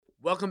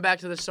Welcome back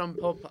to the Some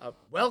Pulp.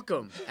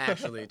 Welcome,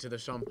 actually, to the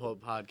Some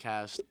Pulp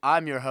Podcast.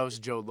 I'm your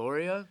host, Joe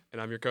Loria.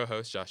 And I'm your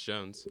co-host, Josh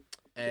Jones.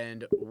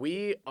 And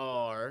we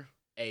are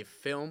a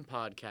film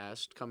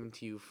podcast coming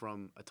to you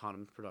from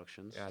Ottonomous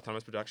Productions. Yeah,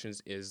 Ottonomous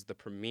Productions is the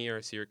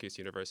premier Syracuse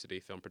University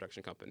film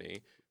production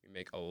company. We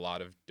make a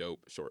lot of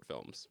dope short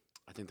films.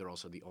 I think they're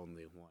also the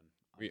only one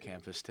on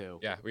campus, too.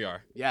 Yeah, we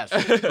are. Yes,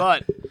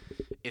 but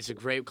it's a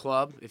great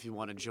club if you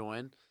want to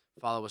join.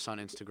 Follow us on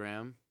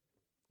Instagram.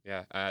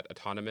 Yeah, at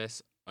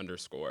autonomous_.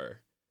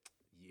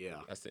 Yeah.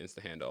 That's the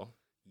Insta handle.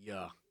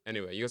 Yeah.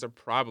 Anyway, you guys are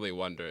probably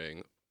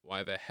wondering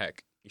why the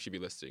heck you should be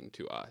listening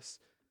to us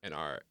and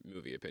our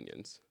movie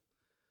opinions.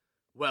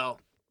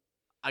 Well,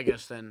 I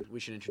guess then we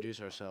should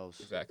introduce ourselves.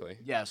 Exactly.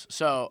 Yes.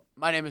 So,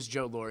 my name is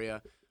Joe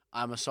Loria.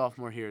 I'm a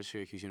sophomore here at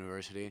Syracuse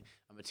University.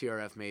 I'm a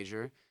TRF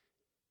major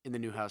in the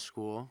Newhouse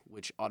School,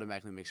 which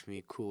automatically makes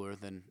me cooler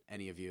than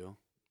any of you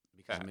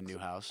because I'm in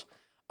Newhouse.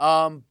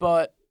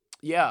 But,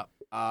 yeah,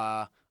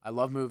 I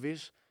love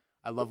movies.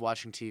 I love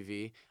watching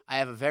TV. I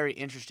have a very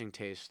interesting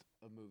taste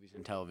of movies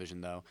and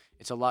television, though.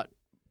 It's a lot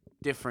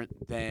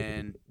different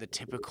than the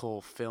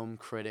typical film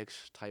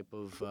critics type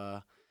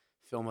of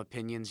film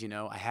opinions, you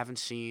know. I haven't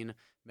seen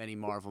many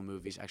Marvel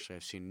movies. Actually,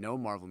 I've seen no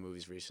Marvel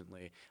movies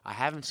recently. I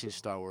haven't seen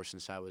Star Wars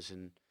since I was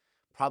in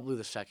probably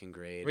the second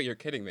grade. Wait, you're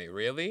kidding me?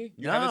 Really?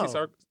 You no. haven't seen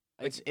Star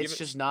It's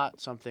just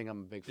not something I'm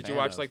a big fan of. Did you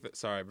watch,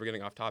 sorry, we're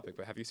getting off topic,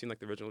 but have you seen, the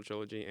original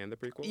trilogy and the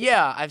prequels?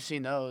 Yeah, I've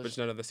seen those. But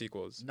none of the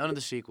sequels? None of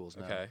the sequels,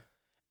 no. Okay.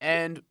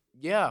 And,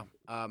 yeah,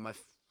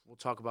 we'll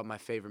talk about my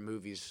favorite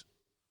movies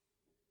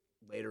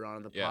later on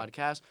in the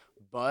podcast.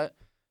 But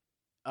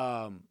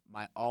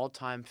my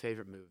all-time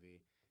favorite movie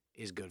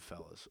is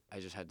Goodfellas. I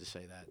just had to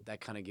say that. That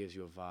kind of gives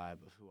you a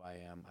vibe of who I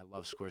am. I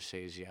love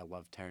Scorsese. I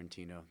love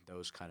Tarantino,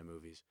 those kind of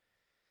movies.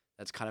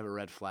 That's kind of a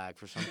red flag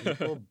for some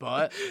people,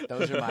 but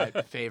those are my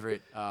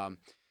favorite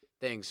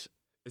things.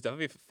 It's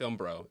definitely film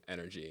bro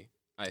energy,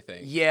 I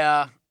think.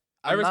 Yeah.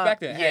 I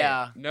respect it.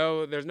 Yeah. Hey,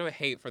 no, there's no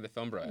hate for the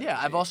film bro energy. Yeah,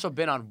 I've also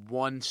been on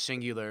one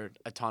singular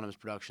Autonomous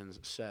Productions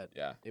set.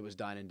 Yeah. It was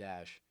Dine and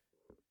Dash.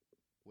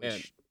 Yeah,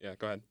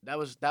 go ahead. That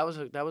was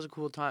a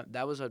cool time.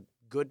 That was a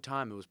good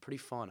time. It was pretty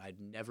fun.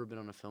 I'd never been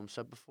on a film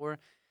set before,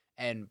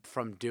 and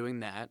from doing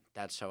that,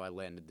 that's how I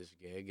landed this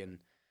gig. And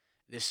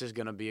this is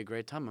gonna be a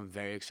great time. I'm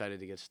very excited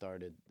to get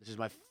started. This is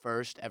my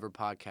first ever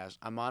podcast.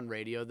 I'm on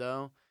radio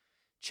though.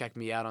 Check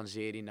me out on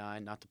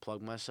Z89. Not to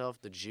plug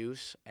myself, the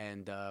Juice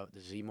and the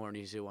Z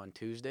Morning Zoo on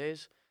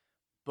Tuesdays.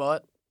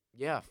 But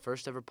yeah,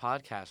 first ever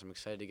podcast. I'm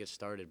excited to get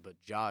started.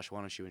 But Josh, why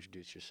don't you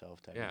introduce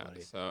yourself to everybody?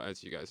 Yeah, so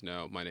as you guys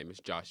know, my name is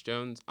Josh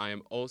Jones. I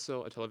am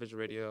also a television,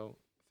 radio,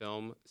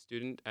 film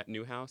student at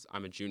Newhouse.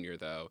 I'm a junior,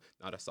 though,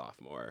 not a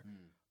sophomore.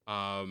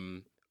 What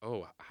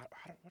do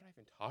I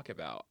even talk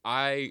about?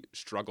 I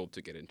struggled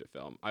to get into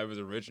film. I was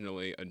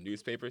originally a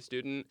newspaper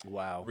student.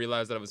 Wow.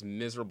 Realized that I was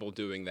miserable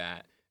doing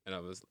that.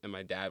 And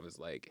my dad was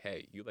like,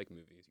 hey, you like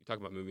movies. You talk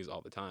about movies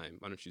all the time.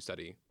 Why don't you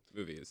study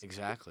movies?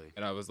 Exactly.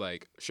 And I was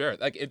like, sure.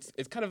 Like, it's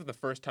kind of the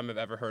first time I've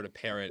ever heard a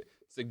parent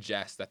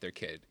suggest that their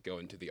kid go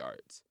into the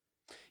arts.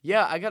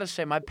 Yeah, I got to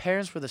say, my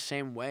parents were the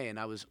same way, and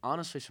I was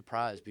honestly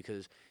surprised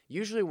because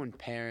usually when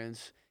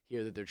parents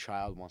hear that their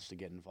child wants to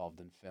get involved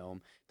in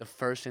film, the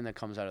first thing that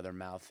comes out of their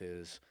mouth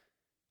is,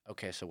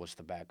 okay, so what's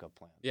the backup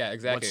plan? Yeah,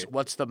 exactly.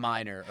 What's the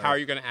minor? How are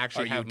you going to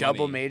actually have money? Are you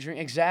double majoring?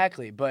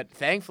 Exactly. But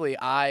thankfully,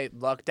 I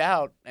lucked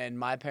out, and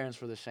my parents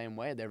were the same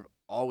way. They've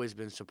always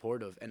been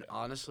supportive. And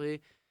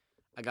honestly,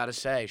 I got to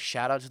say,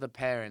 shout out to the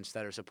parents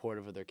that are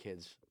supportive of their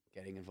kids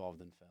getting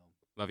involved in film.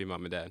 Love you,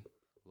 Mom and Dad.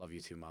 Love you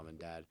too, Mom and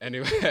Dad.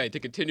 Anyway, to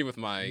continue with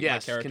my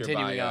character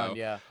continuing bio. On,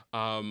 yeah.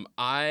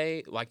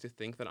 I like to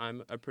think that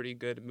I'm a pretty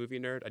good movie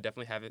nerd. I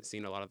definitely haven't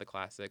seen a lot of the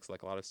classics.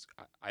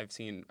 I've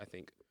seen, I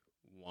think,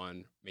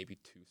 one, maybe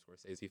two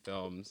Scorsese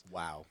films.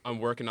 Wow. I'm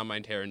working on my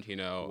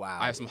Tarantino. Wow.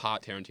 I have some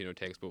hot Tarantino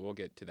takes, but we'll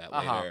get to that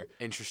later.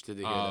 Interested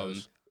to hear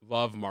those.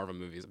 Love Marvel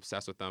movies.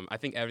 Obsessed with them. I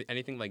think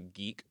anything like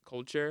geek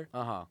culture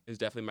is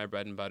definitely my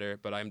bread and butter,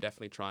 but I'm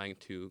definitely trying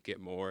to get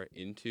more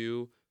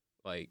into,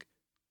 I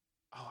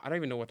don't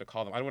even know what to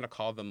call them. I don't want to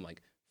call them,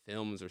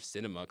 films or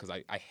cinema because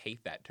I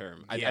hate that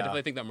term. I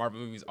definitely think that Marvel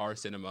movies are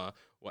cinema,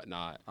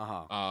 whatnot.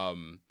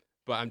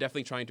 But I'm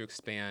definitely trying to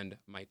expand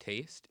my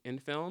taste in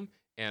film.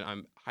 And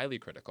I'm highly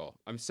critical.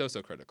 I'm so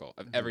critical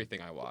of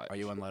everything I watch. Are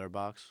you on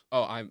Letterboxd?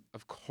 Oh,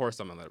 of course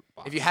I'm on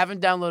Letterboxd. If you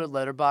haven't downloaded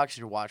Letterboxd and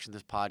you're watching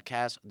this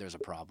podcast, there's a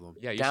problem.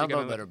 Yeah,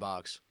 download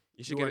Letterboxd.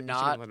 You should get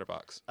on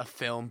Letterboxd. A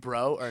film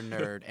bro or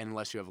nerd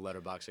unless you have a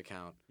Letterboxd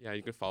account. Yeah,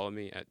 you can follow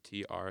me at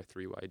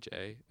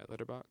TR3YJ at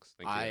Letterboxd.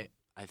 Thank you.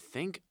 I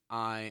think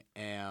I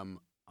am.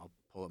 I'll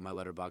pull up my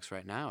Letterboxd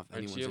right now. If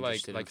anyone's you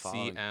interested in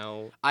following.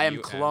 CL? I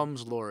am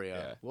Clums Loria.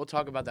 Yeah. We'll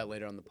talk about that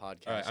later on the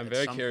podcast. All right, I'm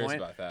very curious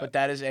about that. But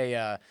that is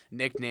a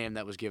nickname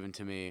that was given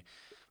to me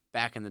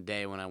back in the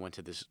day when I went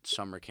to this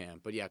summer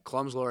camp. But yeah,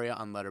 Clums Loria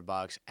on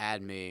Letterboxd.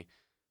 Add me.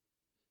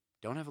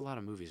 Don't have a lot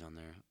of movies on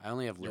there. I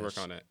only have lists.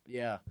 You work on it.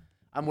 Yeah,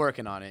 I'm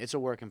working on it. It's a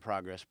work in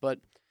progress. But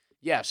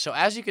yeah, so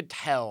as you could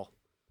tell,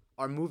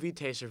 our movie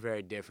tastes are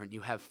very different.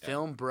 You have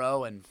film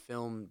bro and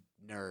film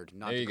nerd.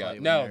 Not there to you call go. you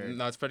a No, nerd.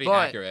 no, it's pretty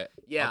But, accurate.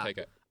 Yeah. I'll take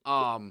it.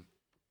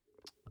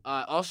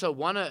 Also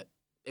want to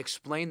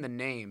explain the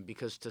name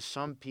because to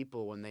some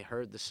people, when they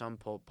heard the Some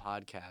Pulp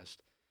podcast,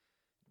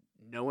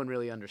 no one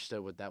really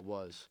understood what that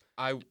was.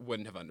 I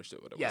wouldn't have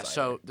understood what it was. Yeah,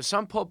 so the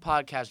Some Pulp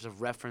podcast is a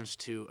reference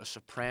to a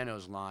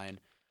Sopranos line.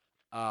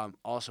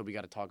 Also, we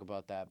got to talk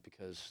about that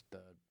because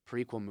the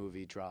prequel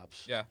movie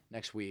drops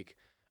next week.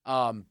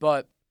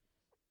 But,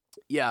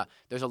 yeah,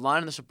 there's a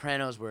line in The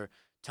Sopranos where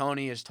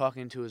Tony is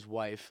talking to his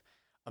wife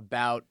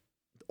about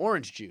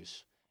orange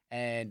juice,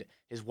 and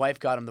his wife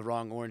got him the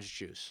wrong orange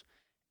juice.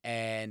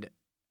 And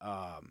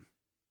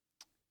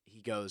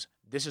he goes,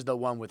 "This is the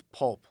one with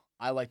pulp.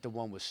 I like the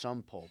one with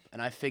some pulp."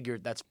 And I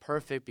figured that's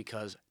perfect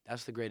because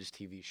that's the greatest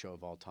TV show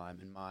of all time,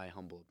 in my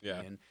humble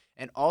opinion.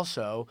 And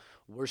also,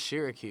 we're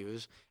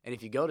Syracuse, and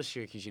if you go to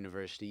Syracuse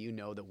University, you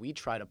know that we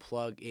try to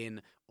plug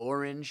in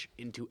orange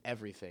into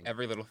everything.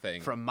 Every little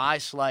thing. From My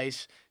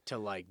Slice to,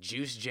 like,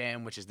 Juice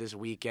Jam, which is this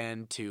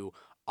weekend, to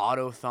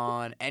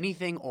Autothon,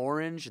 anything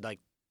orange, like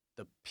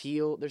the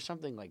peel. There's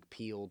something like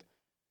peeled.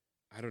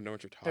 I don't know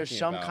what you're talking about. There's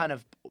some kind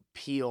of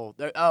peel.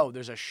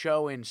 There's a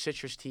show in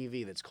Citrus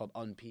TV that's called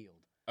Unpeeled.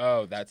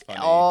 Oh, that's funny.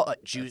 All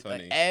juice,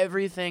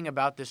 everything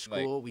about this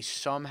school, we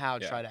somehow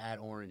try to add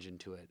orange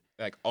into it.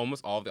 Like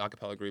almost all of the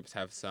acapella groups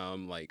have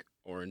some like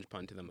orange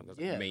pun to them. Like,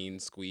 there's, like main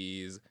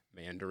squeeze,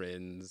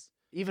 mandarins.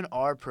 Even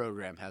our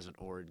program has an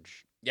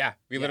orange. Yeah,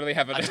 we literally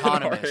have an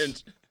Autonomous.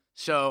 orange.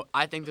 So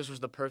I think this was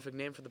the perfect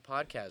name for the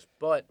podcast.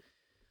 But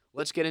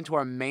let's get into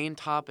our main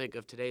topic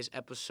of today's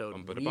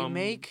episode: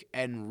 remake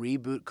and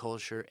reboot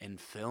culture in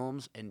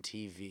films and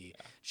TV.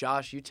 Yeah.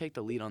 Josh, you take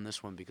the lead on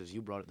this one because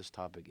you brought this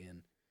topic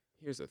in.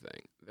 Here's the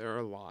thing. There are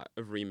a lot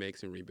of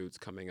remakes and reboots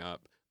coming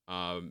up.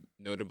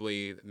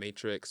 Notably, The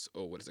Matrix.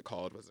 Oh, what is it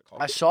called?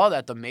 I saw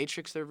that. The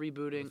Matrix they're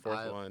rebooting. The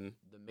fourth one.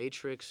 The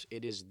Matrix,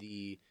 it is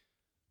the...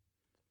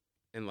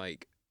 And,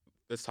 like,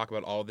 let's talk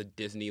about all the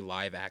Disney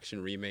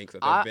live-action remakes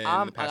that there have been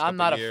in the past couple I'm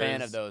not years. a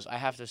fan of those, I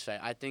have to say.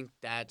 I think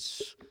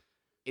that's...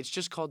 It's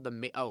just called the...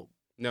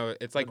 No,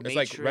 it's like it's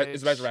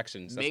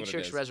Resurrections. That's Matrix what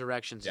it is.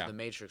 Resurrections is the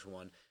Matrix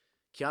one.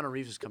 Keanu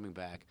Reeves is coming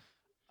back.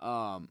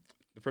 The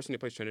person who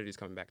plays Trinity is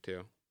coming back,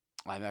 too.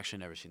 I've actually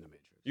never seen The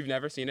Matrix. You've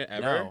never seen it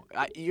ever?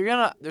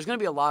 No. There's gonna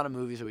be a lot of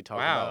movies that we talk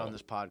about on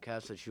this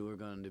podcast that you are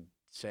going to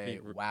say,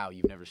 "Wow,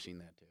 you've never seen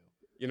that too."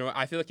 You know,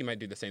 I feel like you might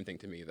do the same thing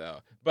to me though.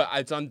 But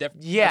it's on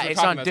different. Yeah, it's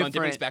on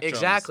different spectrums.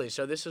 Exactly.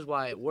 So this is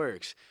why it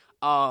works.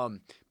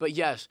 But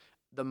yes,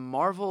 the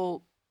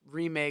Marvel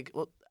remake.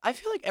 Well, I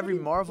feel like every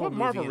Marvel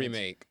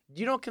remake?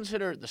 You don't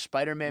consider the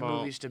Spider-Man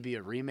movies to be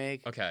a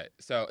remake? Okay,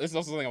 so this is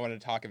also something I wanted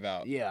to talk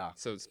about. Yeah.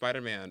 So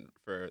Spider-Man,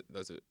 for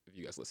those of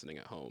you guys listening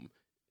at home,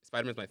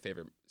 Spider-Man's my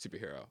favorite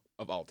superhero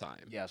of all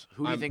time. Yes.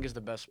 Who do you think is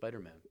the best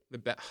Spider-Man?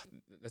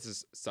 This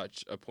is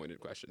such a pointed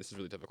question. This is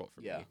really difficult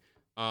for me. Yeah.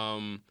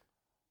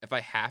 If I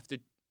have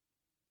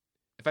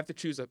to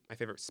choose my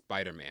favorite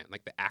Spider-Man,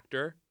 like the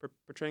actor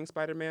portraying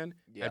Spider-Man,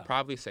 I'd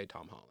probably say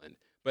Tom Holland.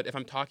 But if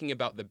I'm talking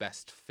about the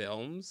best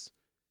films,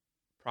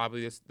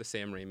 probably the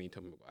Sam Raimi,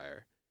 Tobey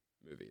Maguire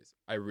movies.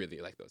 I really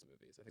like those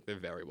movies. I think they're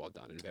very well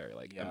done and very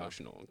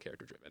emotional and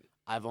character driven.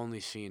 I've only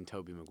seen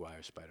Tobey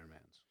Maguire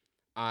Spider-Mans.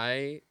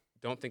 I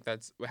don't think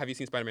that's... Have you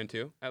seen Spider-Man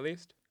 2, at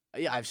least?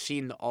 Yeah, I've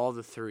seen all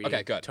the three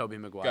Tobey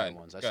Maguire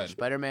ones. I saw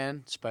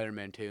Spider-Man,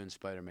 Spider-Man 2, and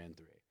Spider-Man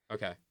 3.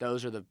 Okay.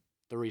 Those are the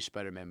 3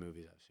 Spider-Man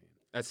movies I've seen.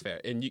 That's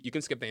fair. And you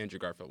can skip the Andrew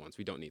Garfield ones.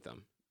 We don't need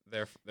them.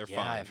 They're fine.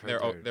 I've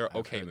heard they're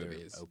okay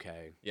movies.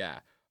 Okay. Yeah.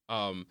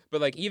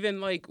 But like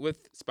even like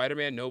with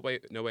Spider-Man No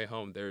Way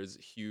Home, there's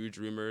huge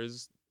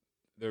rumors.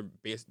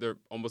 They're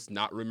almost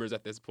not rumors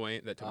at this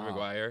point that Tobey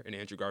Maguire and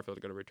Andrew Garfield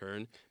are going to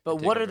return. But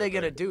what are they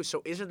going to do?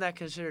 So isn't that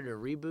considered a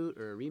reboot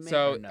or a remake?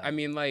 So or no? I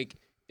mean, like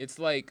it's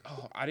like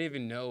I don't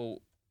even know.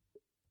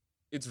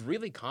 It's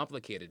really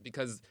complicated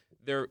because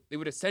they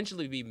would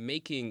essentially be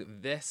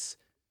making this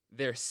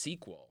their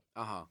sequel,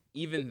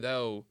 even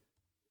though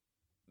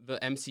the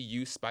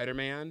MCU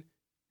Spider-Man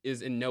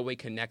is in no way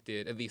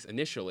connected, at least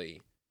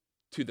initially,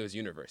 to those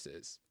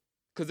universes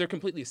because they're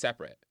completely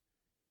separate.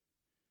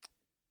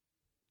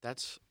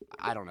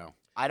 I don't know.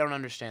 I don't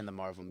understand the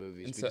Marvel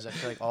movies because I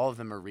feel like all of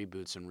them are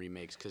reboots and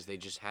remakes because they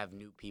just have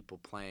new people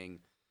playing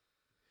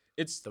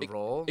the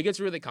role. It gets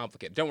really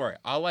complicated. Don't worry.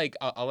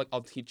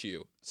 I'll teach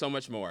you so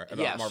much more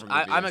about Marvel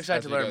movies. I'm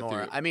excited to learn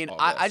more. I mean,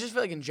 I just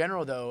feel like in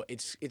general though,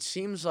 it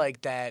seems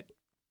like that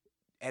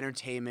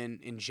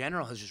entertainment in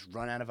general has just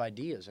run out of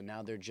ideas and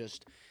now they're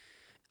just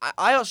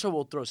I also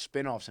will throw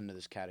spin-offs into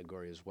this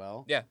category as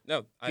well. Yeah,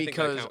 no, I think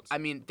that counts. I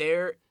mean,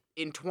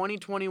 in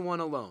 2021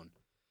 alone,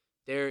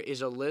 there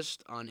is a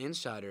list on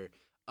Insider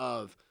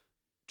of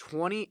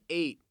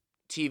 28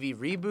 TV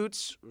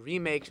reboots,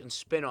 remakes, and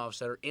spin-offs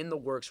that are in the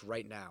works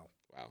right now.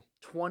 Wow.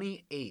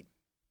 28.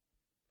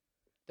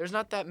 There's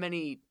not that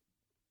many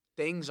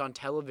things on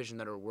television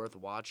that are worth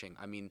watching.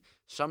 I mean,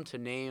 some to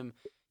name,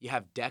 you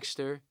have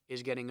Dexter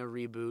is getting a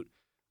reboot.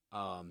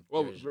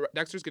 Well,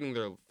 Dexter's getting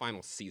their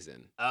final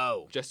season.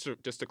 Oh. Just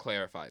to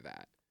clarify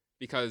that.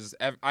 because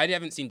I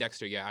haven't seen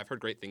Dexter yet. I've heard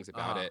great things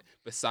about it.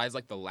 Besides,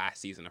 like, the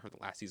last season, I heard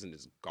the last season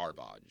is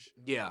garbage.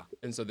 Yeah.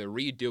 And so they're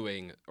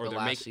redoing, or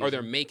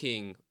they're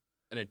making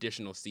an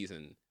additional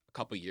season a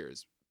couple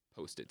years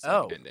post its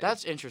ending.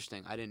 That's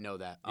interesting. I didn't know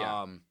that.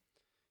 Yeah.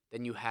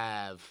 Then you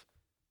have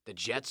the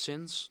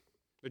Jetsons.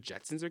 The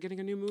Jetsons are getting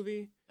a new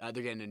movie?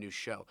 They're getting a new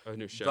show. A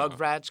new show.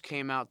 Rugrats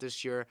came out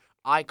this year.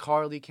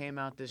 iCarly came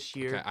out this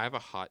year. Okay, I have a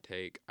hot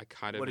take.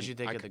 What did you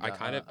think of the I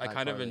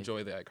kind of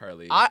enjoy the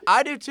iCarly.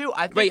 I do too.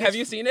 Wait, have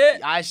you seen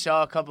it? I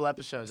saw a couple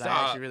episodes. Stop.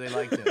 I actually really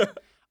liked it.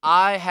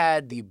 I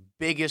had the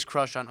biggest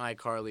crush on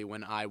iCarly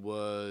when I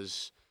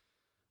was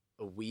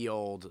a wee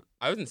old.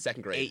 I was in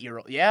second grade.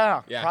 8-year-old.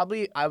 Yeah. Yeah.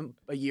 Probably I'm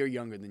a year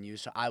younger than you,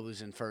 so I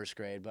was in first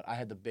grade, but I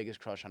had the biggest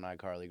crush on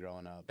iCarly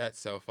growing up. That's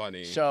so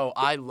funny. So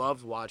I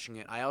loved watching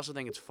it. I also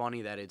think it's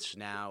funny that it's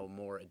now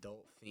more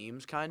adult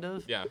themes, kind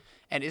of. Yeah.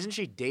 And isn't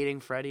she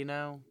dating Freddie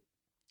now?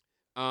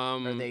 Or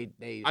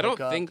they I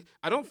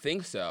don't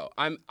think so.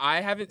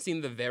 I haven't seen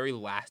the very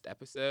last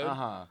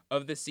episode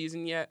of the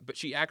season yet, but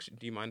she actually.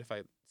 Do you mind if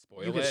I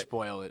spoil it? You can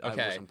spoil it.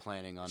 Okay. I wasn't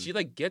planning on. She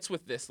like gets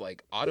with this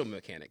like auto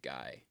mechanic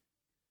guy.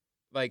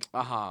 Like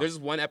there's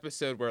one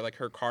episode where like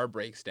her car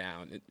breaks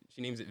down.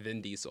 She names it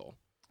Vin Diesel.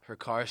 Her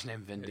car's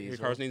named Vin Diesel.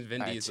 Her car's named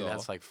Vin Diesel. See,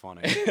 that's like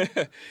funny.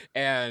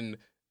 And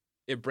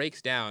it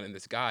breaks down, and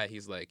this guy,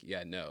 he's like,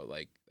 yeah, no,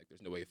 like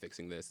there's no way of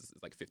fixing this. This is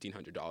like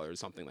 $1,500,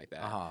 something like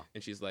that.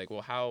 And she's like,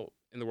 well, how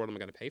in the world am I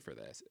gonna pay for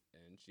this?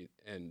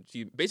 And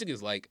she basically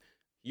is like,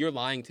 you're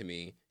lying to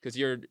me because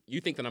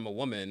you think that I'm a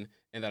woman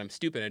and that I'm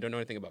stupid and I don't know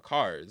anything about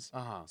cars.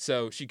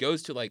 So she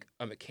goes to like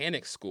a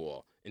mechanic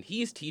school, and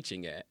he's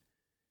teaching it.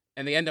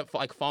 And they end up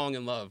like falling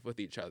in love with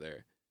each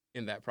other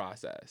in that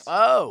process.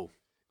 Oh.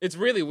 It's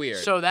really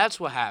weird. So that's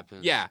what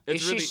happens. Yeah. Is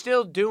she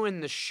still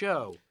doing the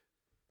show?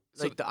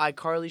 Like the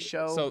iCarly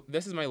show? So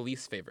this is my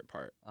least favorite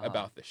part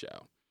about the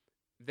show.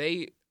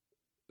 They,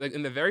 like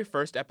in the very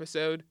first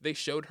episode, they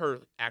showed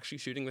her actually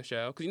shooting the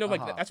show. Because, you know,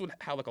 like that's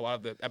how like a lot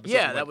of the episodes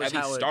that was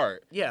at least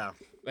start. Yeah.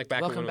 Like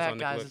back Welcome when it was back, on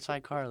guys. Nickelodeon. It's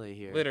iCarly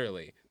here.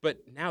 Literally. But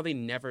now they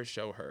never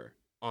show her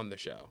on the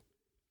show.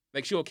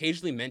 Like, she'll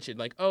occasionally mention,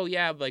 like, oh,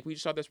 yeah, like, we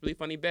just saw this really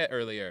funny bit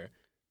earlier.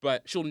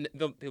 But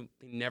they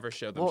never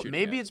show them shooting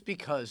maybe it. it's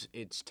because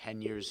it's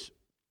 10 years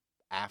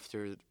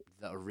after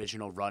the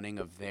original running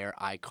of their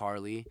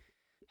iCarly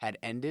had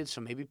ended,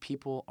 so maybe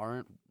people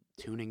aren't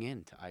tuning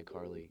in to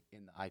iCarly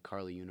in the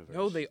iCarly universe.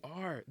 No, they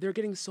are. They're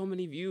getting so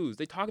many views.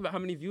 They talk about how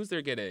many views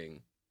they're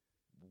getting.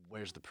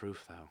 Where's the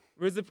proof, though?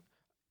 Where's the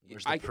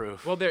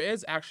proof? Well, there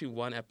is actually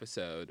one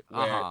episode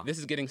where this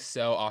is getting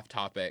so off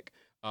topic.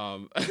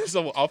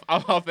 So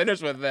I'll finish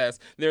with this.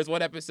 There's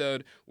one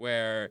episode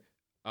where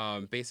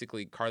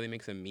basically Carly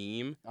makes a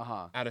meme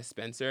out of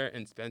Spencer,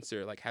 and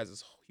Spencer like has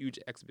this huge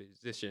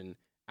exposition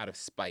out of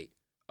spite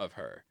of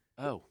her.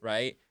 Oh.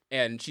 Right?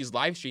 And she's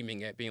live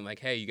streaming it, being like,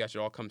 hey, you guys should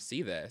all come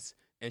see this.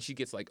 And she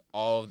gets like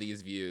all of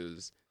these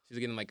views. She's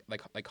getting like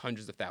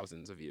hundreds of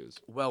thousands of views.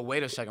 Well,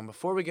 wait a second.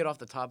 Before we get off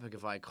the topic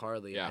of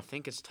iCarly, Yeah. I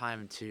think it's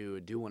time to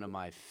do one of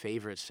my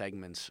favorite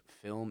segments,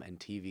 film and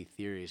TV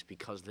theories,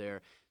 because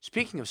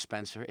speaking of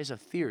Spencer, is a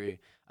theory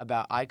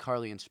about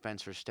iCarly and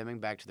Spencer stemming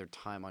back to their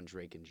time on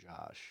Drake and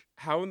Josh.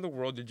 How in the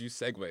world did you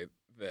segue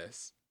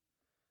this?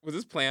 Was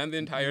this planned the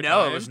entire time?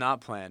 No, it was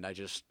not planned. I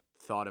just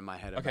thought in my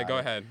head about it. Okay, go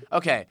ahead.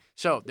 Okay,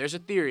 so there's a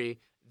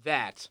theory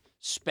that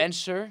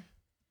Spencer...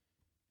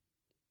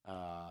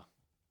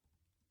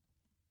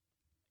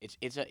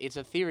 It's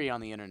a theory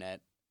on the internet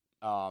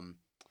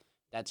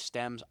that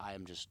stems. I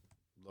am just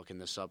looking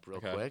this up real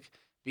quick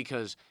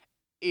because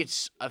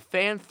it's a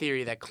fan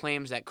theory that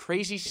claims that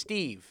Crazy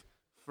Steve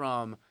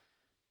from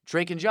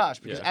Drake and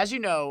Josh, because as you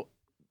know,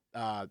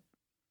 what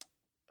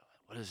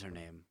is her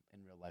name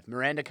in real life?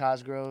 Miranda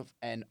Cosgrove,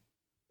 and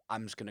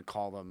I'm just gonna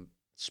call them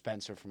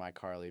Spencer from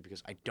iCarly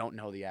because I don't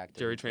know the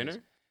actor. Jerry Trainer? Is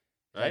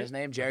that his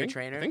name? Jerry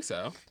Trainer? I think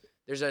so.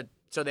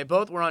 So they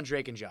both were on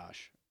Drake and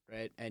Josh.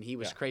 Right, and he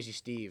was Crazy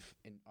Steve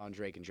on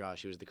Drake and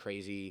Josh. He was the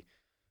crazy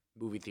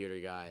movie theater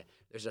guy.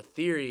 There's a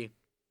theory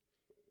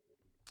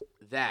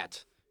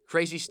that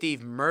Crazy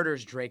Steve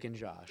murders Drake and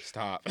Josh.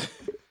 Stop.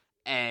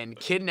 And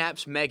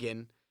kidnaps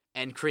Megan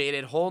and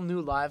created whole new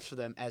lives for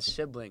them as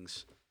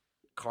siblings,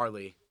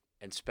 Carly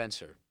and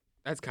Spencer.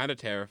 That's kind of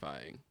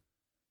terrifying.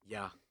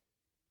 Yeah,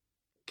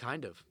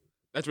 kind of.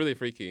 That's really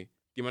freaky. Do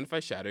you mind if I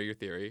shatter your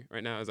theory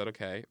right now? Is that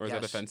okay? Or is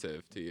that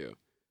offensive to you?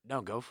 No,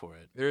 go for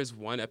it. There is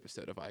one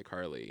episode of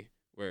iCarly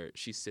where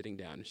she's sitting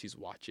down and she's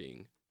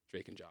watching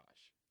Drake and Josh.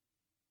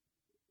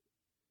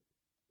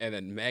 And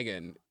then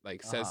Megan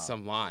like says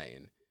some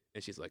line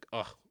and she's like,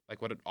 "Ugh,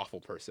 like what an awful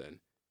person." And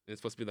it's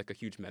supposed to be like a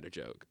huge meta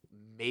joke.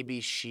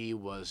 Maybe she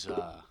was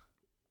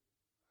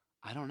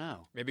I don't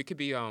know. Maybe it could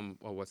be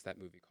what's that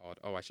movie called?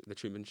 The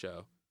Truman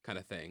Show kind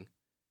of thing.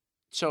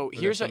 So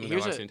here's a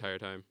the entire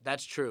time.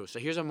 That's true. So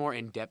here's a more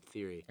in-depth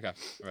theory. Okay,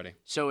 ready.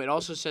 So it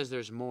also says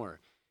there's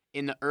more.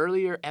 In the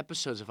earlier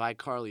episodes of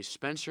iCarly,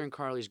 Spencer and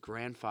Carly's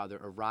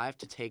grandfather arrived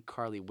to take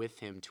Carly with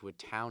him to a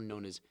town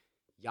known as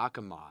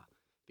Yakima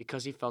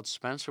because he felt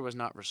Spencer was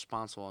not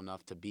responsible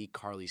enough to be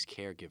Carly's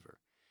caregiver.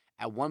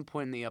 At one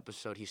point in the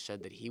episode, he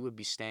said that he would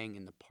be staying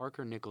in the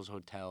Parker Nichols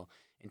Hotel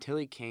until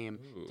he came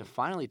to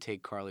finally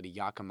take Carly to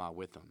Yakima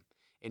with him.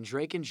 In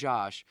Drake and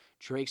Josh,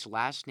 Drake's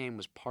last name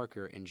was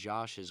Parker and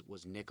Josh's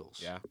was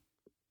Nichols. Yeah.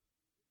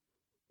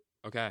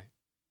 Okay.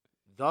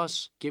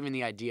 Thus, giving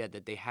the idea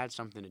that they had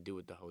something to do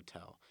with the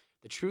hotel.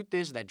 The truth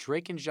is that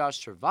Drake and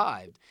Josh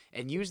survived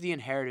and used the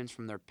inheritance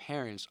from their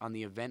parents on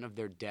the event of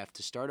their death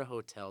to start a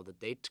hotel that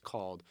they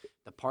called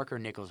the Parker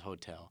Nichols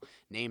Hotel,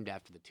 named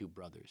after the two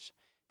brothers.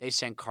 They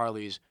sent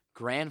Carly's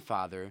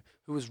grandfather,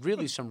 who was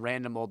really some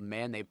random old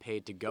man they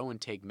paid to go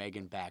and take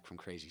Megan back from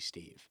Crazy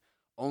Steve,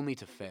 only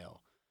to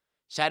fail.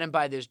 Saddened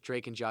by this,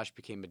 Drake and Josh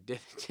became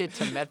addicted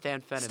to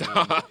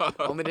methamphetamine,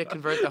 only to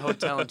convert the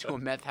hotel into a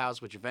meth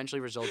house, which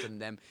eventually resulted in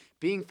them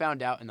being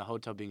found out and the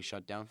hotel being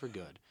shut down for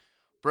good.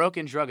 Broke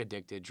and drug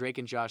addicted, Drake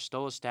and Josh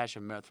stole a stash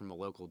of meth from a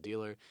local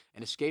dealer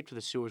and escaped to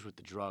the sewers with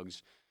the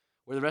drugs,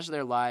 where the rest of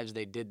their lives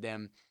they did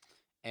them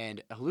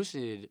and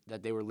hallucinated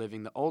that they were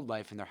living the old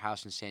life in their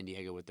house in San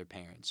Diego with their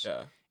parents.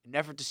 Yeah. In an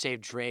effort to save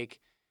Drake,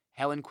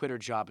 Helen quit her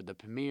job at the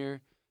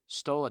premiere,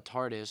 stole a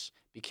TARDIS,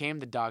 became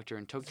the Doctor,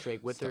 and took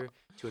Drake with her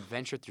to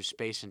adventure through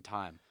space and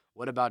time.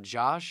 What about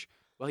Josh?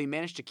 Well, he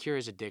managed to cure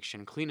his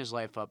addiction, clean his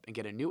life up, and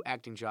get a new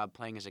acting job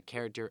playing as a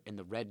character in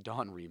the Red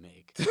Dawn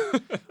remake.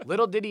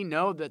 Little did he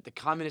know that the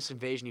communist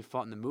invasion he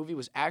fought in the movie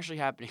was actually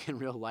happening in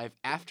real life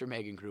after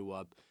Megan grew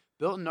up,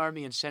 built an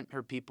army, and sent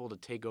her people to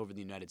take over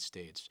the United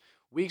States.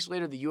 Weeks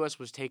later, the U.S.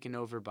 was taken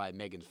over by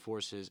Megan's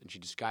forces, and she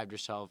disguised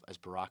herself as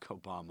Barack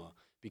Obama,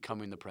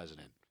 becoming the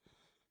president.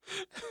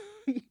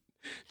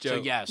 Joe, so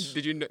yes.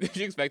 Did you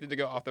expect it to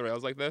go off the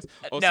rails like this?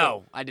 Also,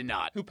 no, I did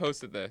not. Who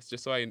posted this?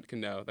 Just so I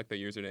can know, like the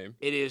username.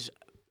 It is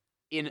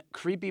in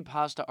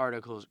creepypasta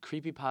articles,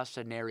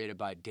 creepypasta narrated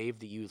by Dave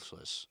the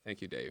Useless.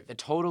 Thank you, Dave. The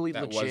totally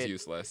that legit. was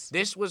useless.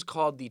 This was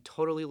called the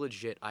totally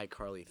legit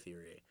iCarly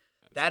theory.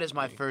 That is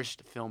my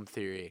first film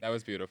theory. That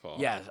was beautiful.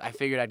 Yes, I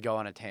figured I'd go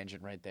on a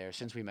tangent right there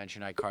since we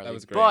mentioned iCarly. That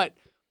was great. But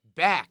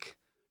back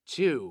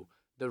to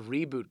the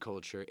reboot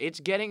culture. It's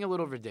getting a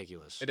little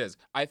ridiculous. It is.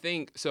 I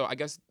think so. I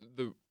guess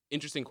the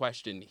interesting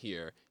question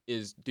here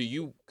is, do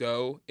you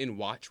go and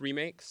watch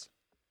remakes?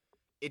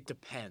 It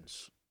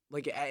depends.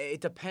 Like, it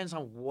depends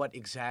on what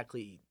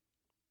exactly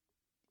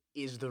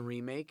is the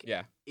remake.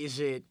 Yeah.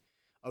 Is it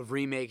a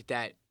remake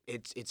that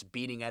it's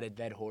beating at a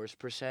dead horse,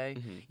 per se?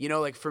 Mm-hmm. You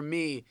know, like, for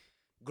me,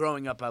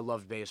 growing up, I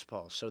loved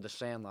baseball, so the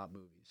Sandlot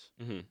movies.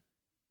 Mm-hmm.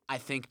 I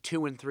think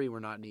 2 and 3 were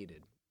not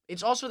needed.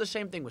 It's also the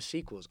same thing with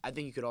sequels. I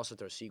think you could also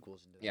throw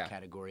sequels into that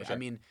category. Sure. I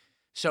mean,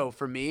 so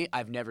for me,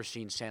 I've never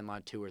seen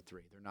Sandlot 2 or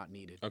 3. They're not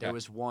needed. Okay. There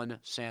was one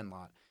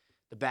Sandlot.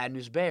 The Bad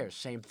News Bears,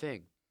 same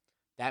thing.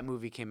 That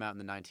movie came out in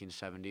the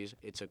 1970s.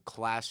 It's a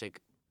classic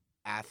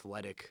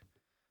athletic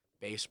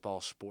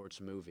baseball sports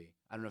movie.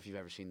 I don't know if you've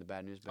ever seen The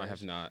Bad News Bears. I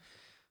have not.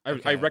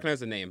 Okay. I recognize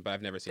the name, but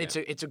I've never seen it.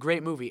 It's a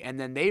great movie. And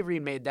then they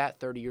remade that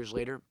 30 years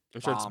later.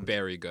 I'm sure it's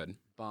very good.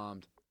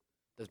 Bombed.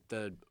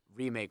 The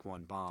remake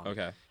one bombed.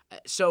 Okay.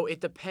 So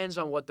it depends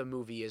on what the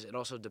movie is. It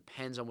also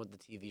depends on what the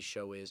TV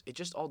show is. It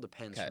just all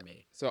depends for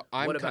me. So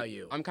what about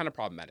you? I'm kind of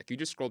problematic. You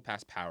just scrolled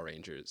past Power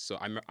Rangers. So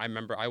I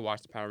remember I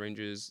watched the Power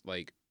Rangers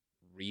like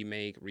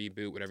remake,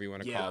 reboot, whatever you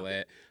want to call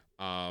it.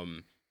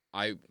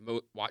 I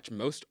watch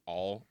most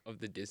all of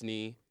the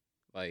Disney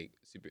like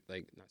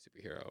not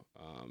superhero,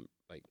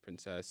 like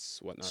princess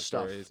whatnot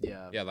stuff. Stories.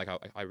 Yeah. Like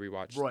I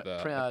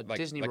rewatched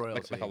Disney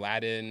royalty. like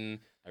Aladdin.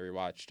 I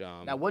rewatched.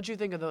 Now, what'd you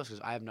think of those?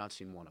 Because I have not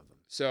seen one of them.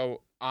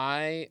 So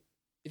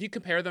if you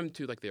compare them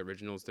to like the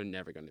originals, they're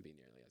never going to be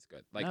nearly as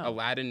good. Like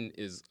Aladdin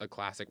is a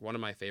classic, one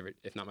of my favorite,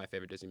 if not my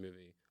favorite Disney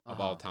movie of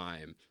all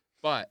time.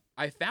 But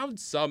I found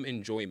some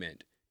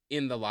enjoyment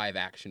in the live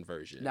action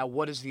version. Now,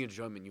 what is the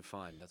enjoyment you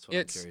find? That's what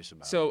I'm curious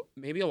about. So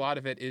maybe a lot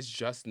of it is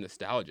just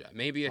nostalgia.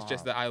 Maybe it's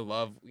just that I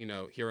love,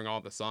 hearing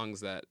all the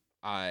songs that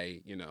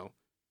I,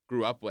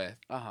 grew up with,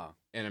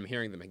 and I'm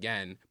hearing them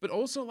again. But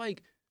also,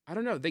 like, I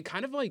don't know, they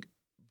kind of like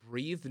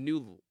breathe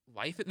new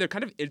life.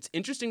 It's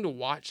interesting to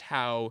watch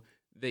how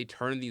they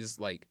turn these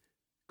like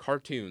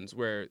cartoons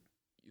where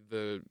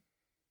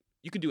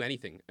you could do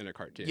anything in a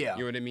cartoon. Yeah.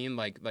 You know what I mean?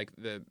 Like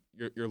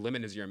your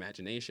limit is your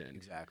imagination.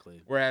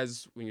 Exactly.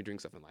 Whereas when you're doing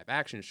stuff in live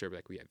action, sure,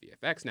 like we have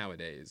VFX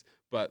nowadays,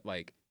 but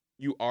like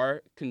you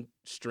are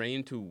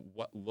constrained to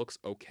what looks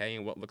okay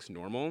and what looks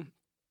normal.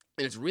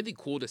 And it's really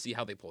cool to see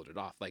how they pulled it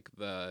off. Like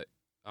the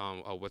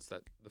what's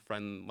that? The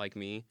Friend Like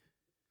Me.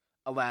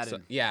 Aladdin. So,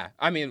 yeah.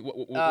 I mean,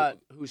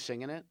 who's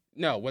singing it?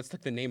 No, what's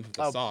like the name of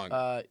the song?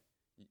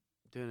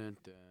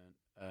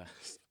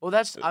 Well,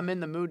 that's I'm in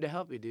the mood to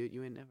help you, dude.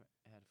 You ain't never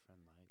had a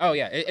friend like. Oh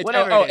yeah,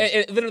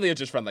 it literally is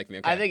just Friend Like Me.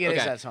 Okay. I think it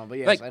is that song, but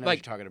yes, I know what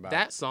you're talking about.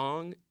 That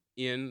song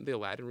in the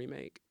Aladdin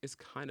remake is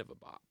kind of a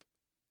bop.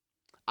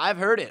 I've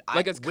heard it.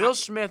 Will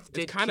Smith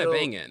did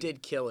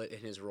kill it in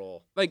his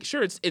role. Like,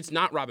 sure, it's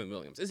not Robin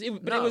Williams,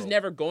 but it was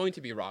never going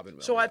to be Robin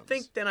Williams. So I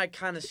think then I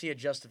kind of see a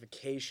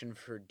justification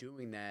for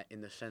doing that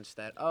in the sense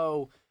that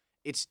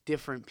it's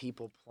different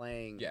people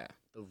playing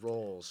the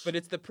roles. But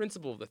it's the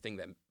principle of the thing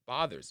that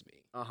bothers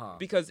me. Uh-huh.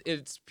 Because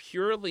it's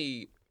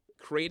purely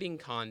creating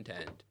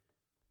content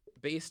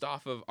based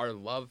off of our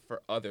love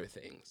for other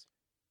things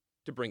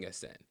to bring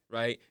us in,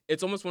 right?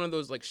 It's almost one of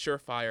those like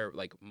surefire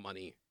like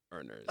money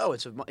earners. Oh,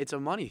 it's a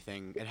money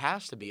thing. It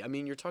has to be. I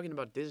mean, you're talking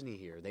about Disney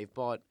here. They've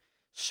bought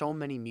so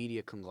many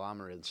media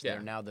conglomerates. Yeah.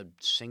 They're now the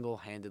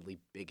single-handedly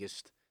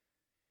biggest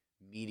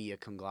media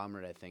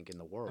conglomerate, I think, in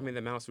the world. I mean,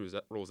 the mouse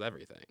rules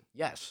everything.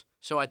 Yes.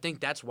 So I think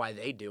that's why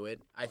they do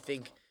it. I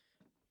think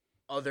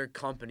other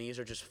companies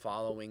are just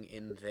following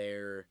in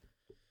their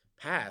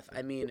path.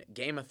 I mean,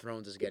 Game of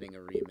Thrones is getting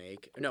a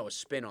remake. No, a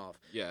spin-off.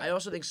 Yeah. I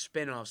also think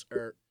spin-offs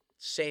are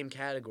same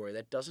category.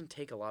 That doesn't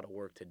take a lot of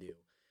work to do.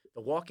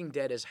 The Walking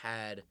Dead has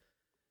had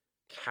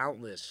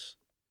countless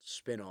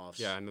spin-offs.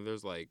 Yeah, I know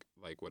there's like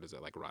what is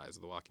it, like Rise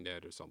of the Walking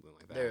Dead or something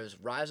like that. There's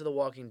Rise of the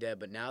Walking Dead,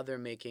 but now they're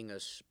making a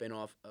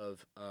spin-off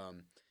of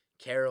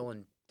Carol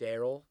and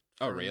Daryl.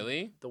 Oh,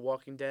 really? The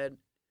Walking Dead.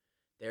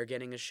 They're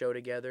getting a show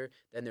together.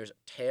 Then there's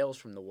Tales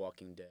from the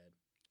Walking Dead.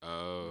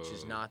 Oh. Which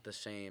is not the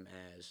same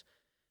as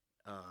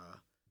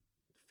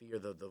Fear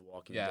the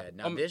Walking Dead.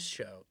 Now this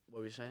show, what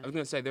were you saying? I was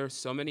gonna say there's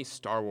so many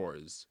Star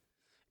Wars.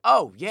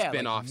 Oh yeah,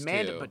 spin-offs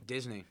too. But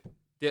Disney.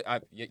 You're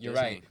Disney.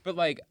 right. But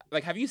like,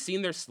 have you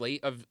seen their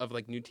slate of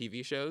like new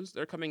TV shows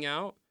that are coming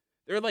out?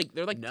 They're like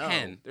No.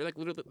 10. They're like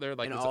literally there's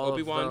the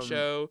Obi-Wan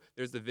show.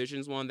 There's the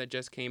Visions one that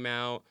just came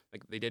out.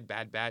 Like they did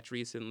Bad Batch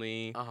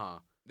recently.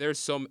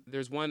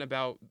 There's one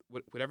about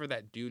whatever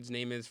that dude's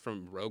name is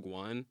from Rogue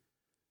One.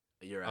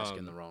 You're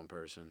asking the wrong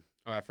person.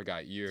 Oh, I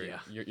forgot.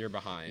 You're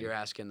behind. You're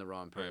asking the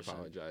wrong person. I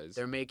apologize.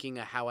 They're making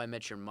a How I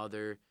Met Your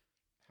Mother.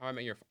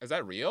 Is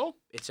that real?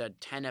 It's a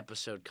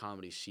 10-episode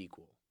comedy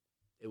sequel.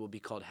 It will be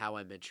called How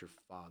I Met Your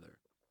Father.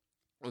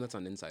 Oh, that's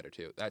on Insider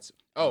too.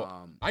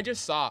 I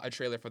just saw a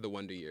trailer for The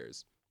Wonder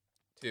Years,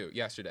 too,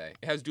 yesterday.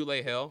 It has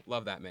Dule Hill.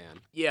 Love that man.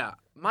 Yeah,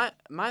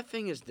 my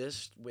thing is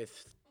this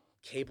with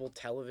cable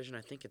television.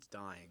 I think it's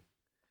dying.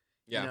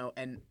 Yeah. You know,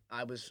 and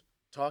I was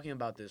talking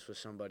about this with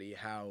somebody,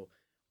 how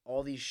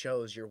all these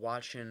shows you're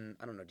watching.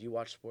 I don't know. Do you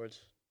watch sports?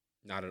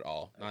 Not at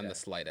all. Not in the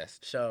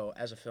slightest. So,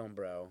 as a film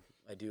bro,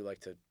 I do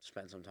like to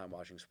spend some time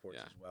watching sports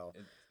as well.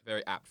 It's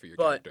very apt for your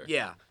character. But,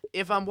 yeah,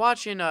 if I'm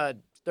watching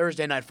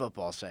Thursday Night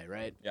Football, say,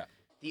 right? Yeah.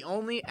 The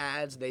only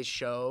ads they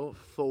show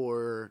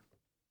for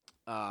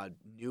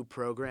new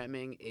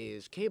programming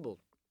is cable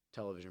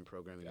television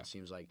programming, it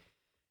seems like.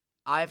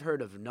 I've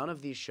heard of none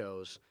of these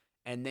shows,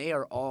 and they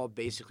are all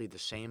basically the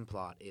same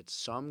plot. It's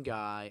some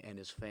guy and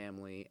his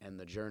family and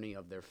the journey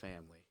of their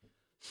family.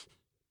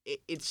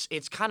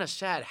 It's kind of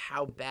sad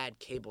how bad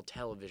cable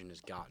television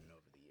has gotten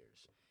over the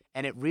years.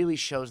 And it really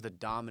shows the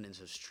dominance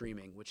of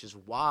streaming, which is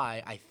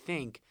why I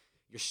think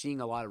you're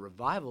seeing a lot of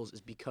revivals,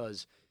 is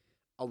because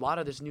a lot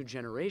of this new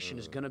generation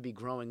is going to be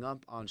growing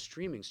up on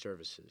streaming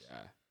services. Yeah.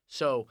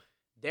 So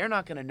they're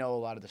not going to know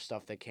a lot of the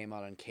stuff that came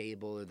out on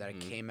cable or that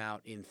came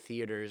out in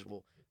theaters.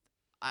 Well,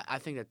 I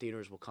think that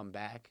theaters will come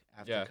back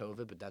after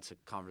COVID, but that's a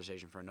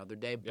conversation for another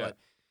day. But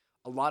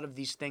a lot of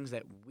these things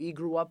that we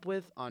grew up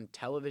with on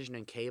television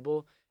and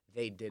cable,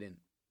 they didn't,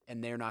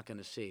 and they're not going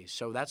to see.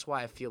 So that's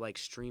why I feel like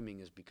streaming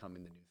is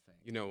becoming the new thing.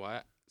 You know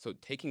what? So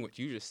taking what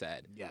you just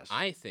said, yes,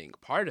 I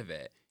think part of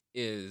it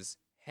is,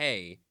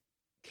 hey,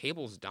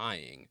 cable's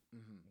dying.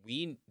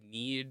 We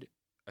need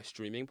a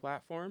streaming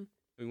platform.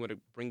 We want to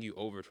bring you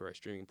over to our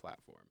streaming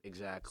platform.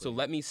 Exactly. So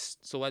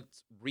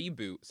let's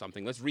reboot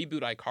something. Let's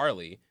reboot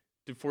iCarly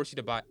to force you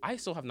to buy. I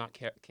still have not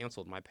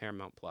canceled my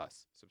Paramount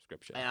Plus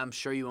subscription. And I'm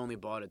sure you only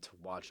bought it to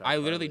watch iCarly. I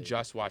literally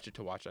just watched it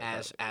to watch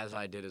iCarly. As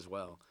I did as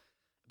well.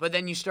 But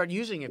then you start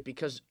using it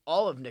because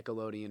all of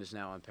Nickelodeon is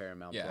now on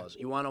Paramount Plus.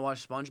 You want to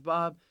watch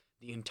SpongeBob?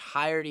 The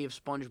entirety of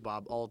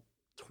SpongeBob, all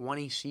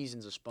 20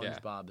 seasons of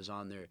SpongeBob is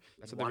on there.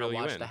 That's you what want to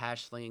watch the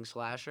hash-slinging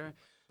slasher?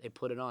 They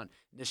put it on.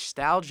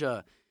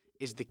 Nostalgia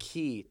is the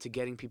key to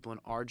getting people in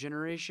our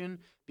generation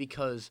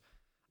because,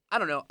 I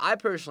don't know, I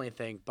personally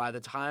think by the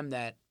time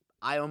that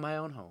I own my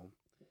own home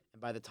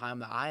and by the time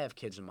that I have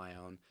kids of my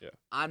own,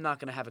 I'm not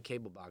going to have a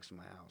cable box in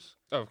my house.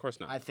 Oh, of course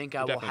not. I think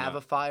I will have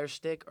a Fire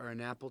Stick or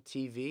an Apple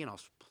TV, and I'll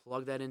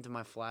plug that into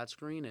my flat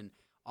screen, and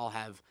I'll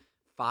have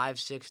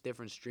 5-6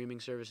 different streaming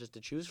services to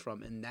choose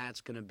from, and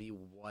that's going to be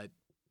what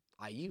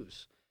I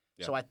use.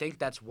 Yeah. So I think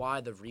that's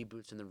why the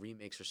reboots and the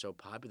remakes are so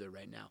popular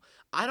right now.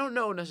 I don't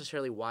know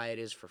necessarily why it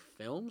is for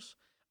films.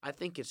 I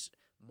think it's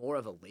more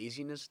of a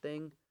laziness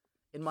thing,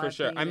 in my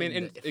opinion. I mean,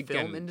 in the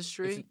film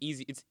industry.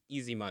 It's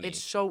easy money.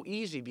 It's so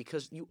easy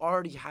because you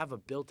already have a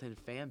built-in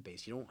fan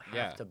base. You don't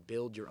have to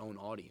build your own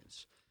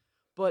audience.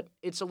 But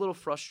it's a little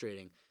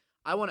frustrating.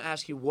 I want to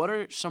ask you, what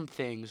are some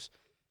things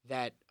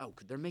that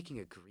they're making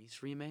a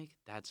Grease remake?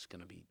 That's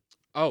gonna be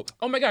oh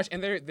my gosh,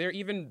 and they're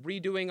even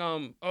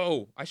redoing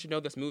I should know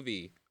this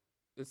movie.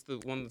 It's the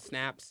one with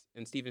Snaps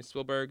and Steven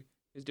Spielberg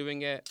is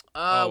doing it.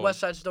 West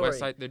Side Story.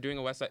 They're doing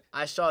a West Side.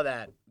 I saw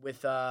that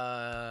with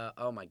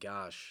oh my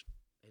gosh,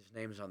 his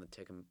name's on the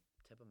tip of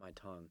my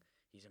tongue.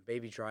 He's in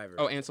Baby Driver.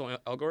 Oh, Ansel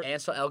Elgort.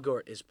 Ansel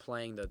Elgort is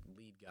playing the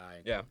lead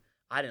guy. Yeah.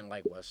 I didn't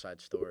like West Side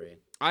Story.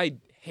 I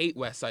hate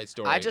West Side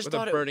Story. I just with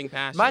thought a burning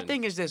passion. My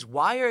thing is this: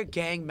 why are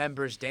gang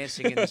members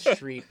dancing in the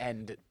street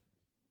and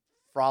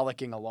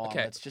frolicking along.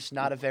 That's just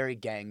not a very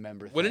gang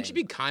member thing. Wouldn't you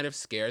be kind of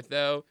scared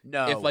though?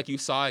 No. If like you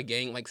saw a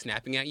gang like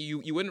snapping at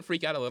you, you wouldn't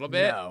freak out a little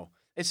bit? No.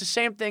 It's the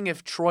same thing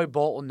if Troy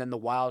Bolton and the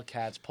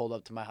Wildcats pulled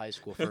up to my high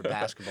school for a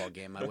basketball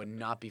game. I would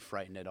not be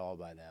frightened at all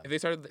by them. If they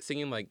started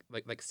singing like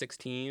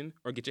 16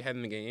 or Get Your Head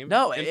in the Game,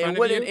 no, it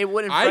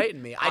wouldn't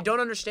frighten me. I don't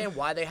understand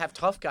why they have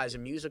tough guys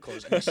in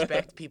musicals and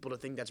expect people to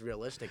think that's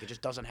realistic. It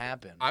just doesn't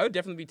happen. I would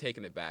definitely be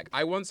taking it back.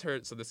 I once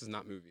heard, so this is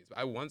not movies, but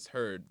I once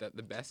heard that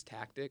the best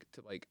tactic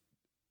to like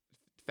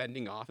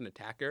fending off an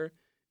attacker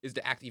is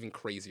to act even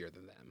crazier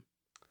than them.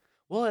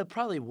 Well, it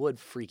probably would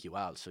freak you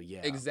out, so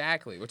yeah.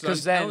 Exactly, which I'm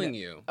telling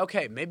you.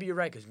 Okay, maybe you're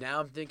right, because now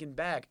I'm thinking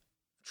back.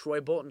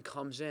 Troy Bolton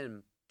comes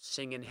in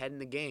singing Head in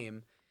the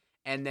Game,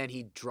 and then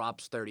he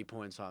drops 30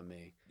 points on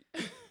me.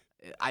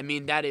 I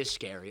mean, that is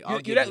scary.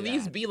 You'd at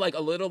least be like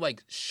a little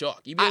like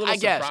shook. You'd be a little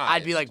surprised. I guess.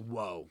 I'd be like,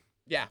 whoa.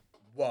 Yeah.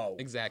 Whoa.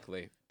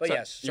 Exactly. But so,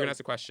 yes. You're going to ask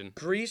a question.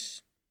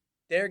 Grease,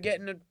 they're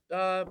getting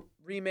a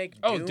remake.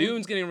 Oh,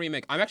 Dune's getting a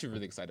remake. I'm actually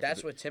really excited.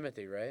 That's with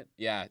Timothy, right?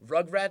 Yeah.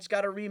 Rugrats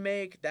got a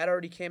remake. That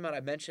already came out. I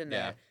mentioned that.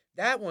 Yeah.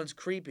 That one's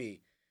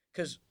creepy.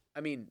 Because,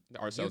 I mean,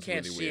 you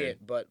can't see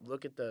it, but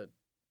look at the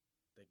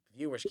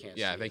viewers can't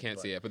see it. Yeah, they can't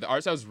see it. But the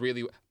art style's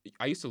really...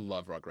 I used to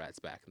love Rugrats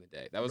back in the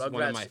day. That was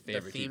one of my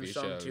favorite TV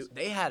shows. Too.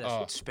 They had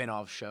a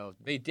spin-off show.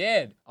 They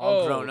did.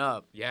 All grown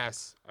up.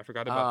 Yes. I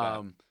forgot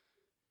about that.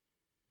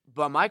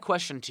 But my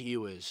question to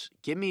you is,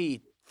 give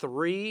me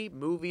 3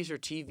 movies or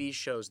TV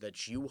shows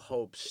that you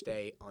hope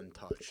stay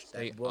untouched.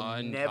 That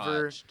will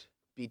never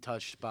be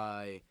touched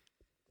by,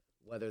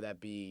 whether that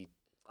be,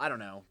 I don't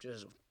know,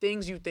 just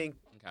things you think,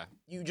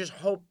 you just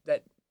hope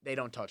that they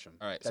don't touch them.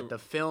 All right, that the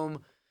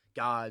film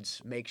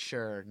gods make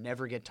sure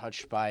never get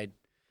touched by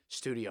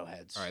studio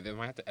heads. All right, they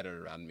might have to edit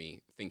around me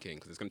thinking,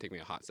 because it's going to take me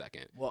a hot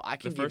second. Well, I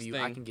can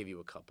give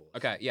you a couple.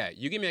 Okay, yeah,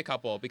 you give me a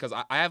couple, because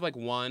I have like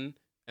one,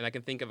 and I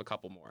can think of a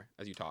couple more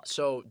as you talk.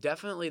 So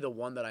definitely the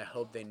one that I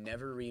hope they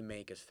never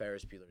remake is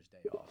Ferris Bueller's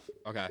Day Off.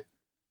 Okay.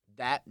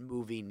 That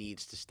movie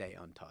needs to stay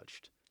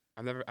untouched.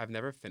 I've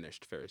never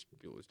finished Ferris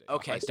Bueller's Day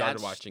Off. I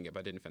started watching it,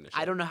 but I didn't finish it.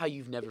 I don't know how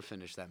you've never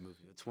finished that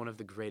movie. It's one of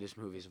the greatest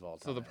movies of all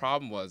time. So the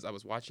problem was I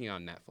was watching it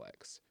on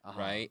Netflix,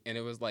 right? And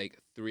it was like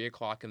 3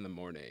 o'clock in the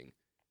morning.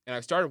 And I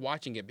started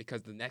watching it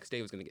because the next day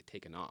it was going to get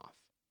taken off,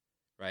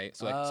 right?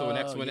 So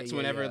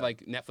whenever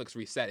like Netflix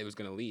reset, it was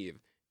going to leave.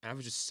 And I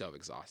was just so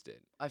exhausted.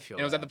 I feel.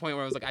 And it was at the point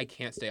where I was like, I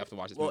can't stay up to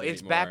watch this movie anymore. Well,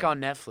 it's back on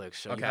Netflix,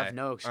 so you have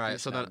no excuse. All right,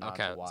 so then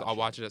so I'll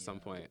watch it at some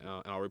point, and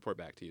I'll report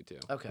back to you too.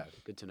 Okay,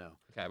 good to know.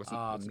 Okay, what's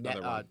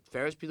another one?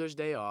 Ferris Bueller's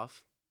Day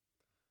Off,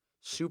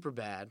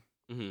 Superbad,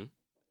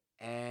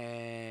 Mm-hmm.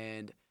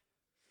 and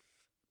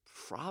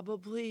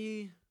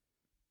probably,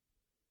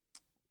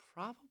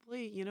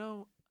 you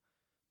know,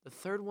 the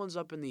third one's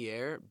up in the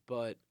air,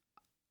 but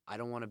I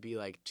don't want to be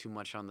like too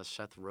much on the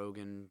Seth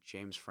Rogen,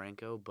 James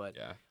Franco, but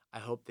yeah. I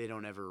hope they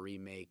don't ever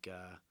remake.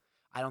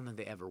 I don't think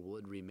they ever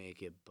would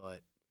remake it, but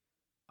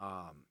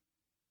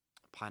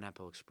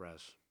Pineapple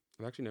Express.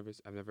 I don't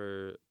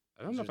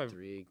know if I've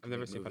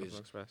never seen Pineapple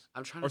Express.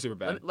 I'm trying or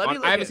Superbad.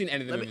 I haven't seen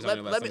any of the movies on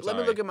your list. Let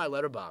me look at my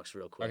letterbox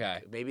real quick.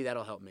 Okay. Maybe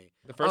that'll help me.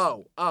 The first.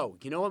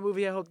 You know what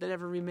movie I hope they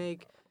never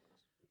remake?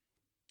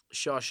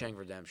 Shawshank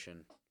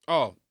Redemption.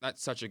 Oh,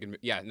 that's such a good movie.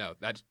 Yeah, no,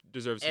 that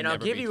deserves to And never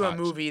I'll give be you touched.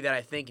 a movie that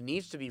I think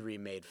needs to be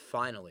remade,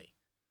 finally.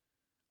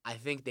 I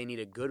think they need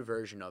a good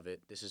version of it.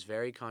 This is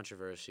very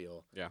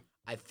controversial. Yeah.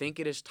 I think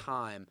it is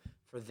time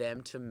for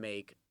them to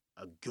make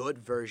a good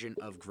version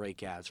of Great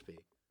Gatsby.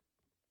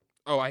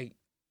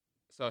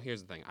 So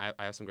here's the thing. I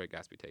have some Great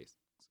Gatsby tastes.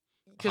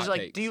 Because,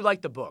 do you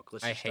like the book?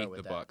 I hate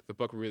the book. The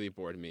book really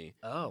bored me.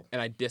 Oh.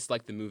 And I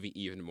disliked the movie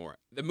even more.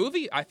 The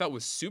movie I thought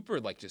was super,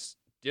 just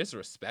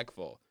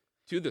disrespectful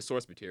to the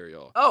source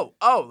material.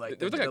 Like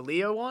the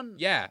Leo one?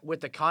 Yeah.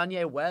 With the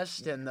Kanye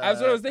West and the... That's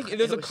what I was thinking.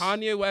 There's a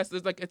Kanye West.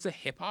 There's it's a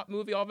hip-hop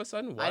movie all of a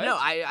sudden. What? I know.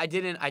 I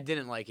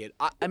didn't like it.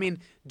 I mean,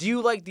 do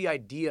you like the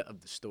idea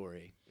of the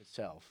story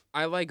itself?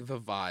 I like the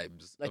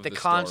vibes Like of the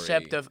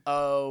concept of,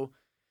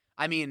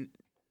 I mean,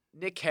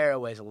 Nick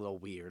Carraway's a little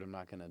weird. I'm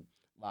not going to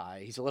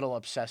lie. He's a little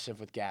obsessive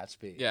with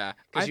Gatsby. Yeah.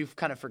 Because you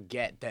kind of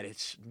forget that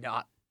it's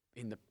not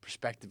in the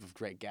perspective of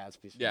Great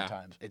Gatsby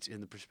sometimes. Yeah. It's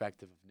in the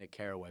perspective of Nick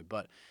Carraway.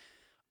 But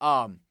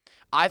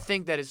I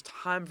think that it's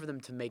time for them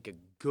to make a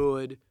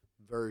good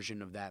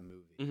version of that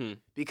movie.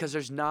 Because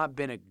there's not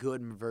been a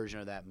good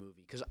version of that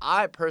movie. Because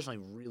I personally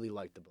really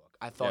liked the book.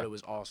 I thought it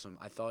was awesome.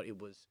 I thought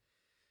it was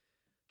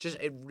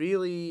it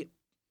really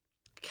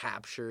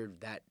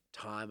captured that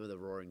time of the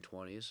Roaring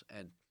 20s.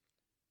 And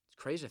it's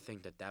crazy to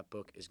think that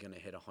book is going to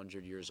hit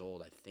 100 years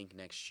old, I think,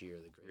 next year.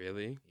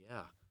 Really?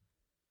 Yeah.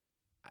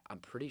 I'm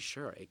pretty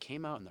sure. It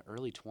came out in the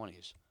early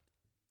 20s.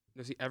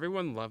 No, see,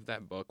 everyone loved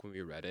that book when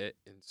we read it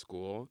in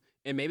school.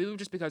 And maybe it was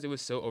just because it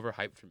was so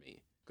overhyped for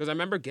me. Because I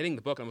remember getting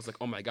the book and I was like,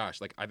 oh my gosh,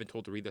 I've been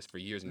told to read this for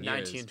years and years.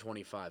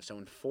 1925. So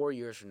in 4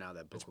 years from now,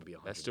 that book will be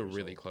 100 That's still years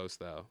really old. close,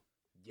 though.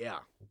 Yeah.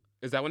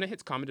 Is that when it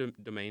hits common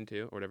domain,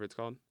 too? Or whatever it's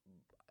called?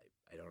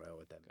 I don't know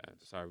what that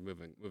means. Sorry,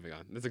 moving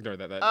on. Let's ignore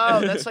that. Oh,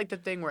 that's like the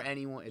thing where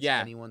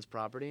anyone's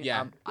property?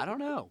 Yeah. I don't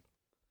know.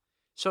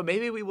 So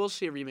maybe we will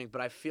see a remake,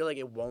 but I feel like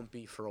it won't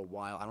be for a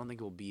while. I don't think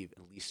it will be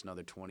at least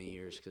another 20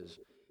 years because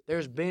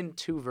there's been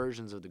 2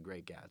 versions of The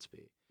Great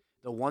Gatsby.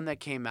 The one that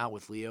came out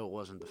with Leo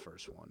wasn't the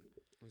first one.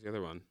 What was the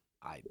other one?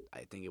 I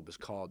think it was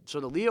called... So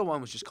the Leo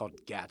one was just called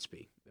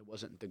Gatsby. It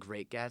wasn't The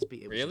Great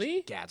Gatsby. It was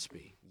Really? just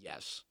Gatsby.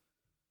 Yes.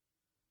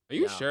 Are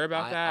you sure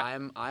about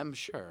that? I'm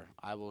sure.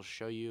 I will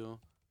show you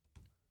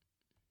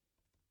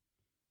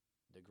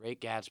The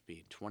Great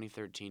Gatsby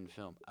 2013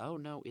 film. Oh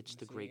no, it's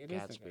The Great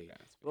Gatsby.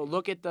 Well,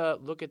 look at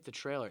the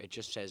trailer. It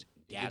just says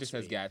Gatsby. It just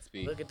says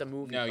Gatsby. Look at the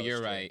movie. No, poster.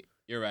 you're right.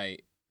 You're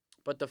right.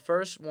 But the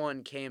first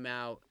one came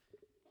out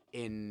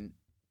in...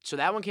 So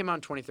that one came out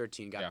in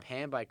 2013, got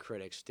panned by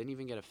critics, didn't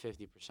even get a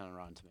 50% on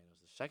Rotten Tomatoes.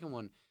 The second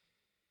one,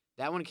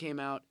 that one came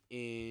out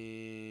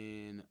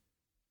in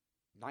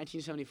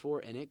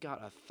 1974, and it got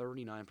a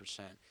 39%.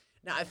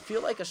 Now, I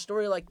feel like a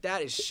story like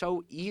that is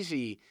so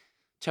easy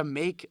to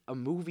make a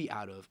movie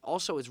out of.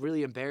 Also, it's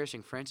really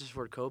embarrassing. Francis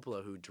Ford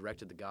Coppola, who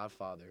directed The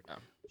Godfather,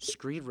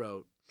 screen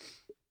wrote.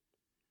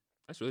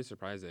 That's really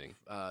surprising.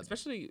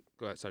 Especially,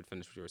 go ahead, sorry,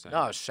 finish what you were saying.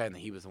 No, I was saying that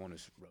he was the one who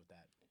wrote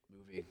that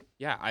movie.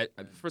 Yeah,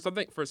 for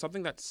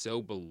something that's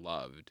so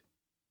beloved,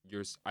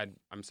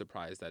 I'm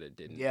surprised that it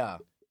didn't. Yeah.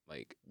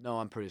 Like, no,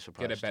 I'm pretty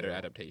surprised. Get a better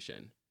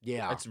adaptation.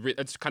 Yeah,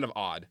 it's kind of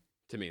odd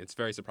to me. It's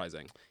very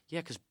surprising. Yeah,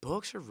 because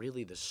books are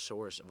really the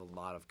source of a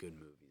lot of good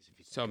movies. If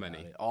you think so about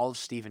many. It. All of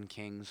Stephen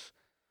King's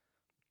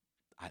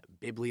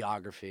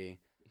bibliography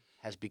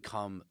has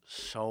become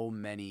so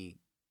many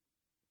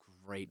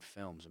great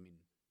films. I mean,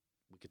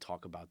 we could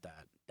talk about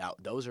that.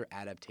 Those are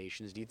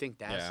adaptations. Do you think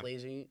that's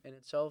lazy in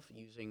itself?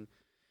 Using.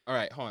 All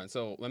right, hold on.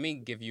 So let me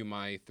give you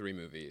my 3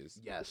 movies.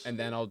 Yes. And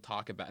then and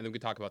then we can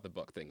talk about the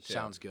book thing too.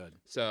 Sounds good.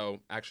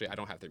 So actually, I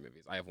don't have 3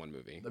 movies. I have 1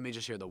 movie. Let me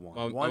just hear the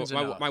one.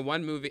 Well, my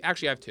 1 movie.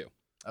 Actually, I have 2.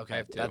 Okay. I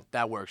have 2.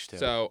 That works too.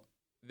 So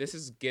this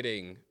is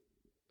getting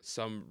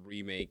some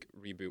remake,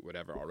 reboot,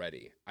 whatever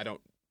already. I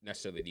don't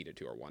necessarily need it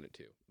to or want it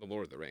to. The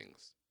Lord of the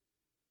Rings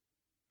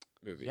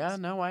movies. Yeah,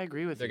 no, I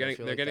agree with they're you.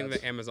 They're getting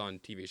the Amazon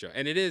TV show,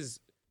 and it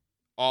is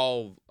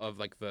all of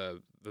like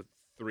the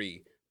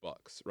 3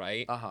 books,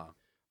 right?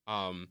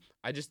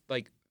 I just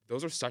like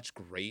those are such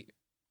great,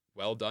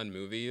 well done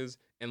movies,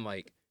 and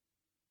like,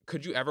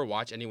 could you ever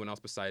watch anyone else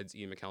besides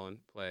Ian McKellen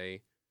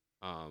play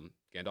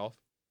Gandalf?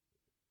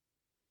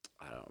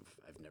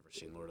 I've never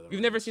seen Lord of the Rings.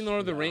 You've never seen Lord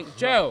of the Rings?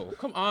 Joe,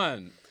 come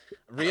on.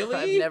 Really?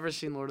 I've never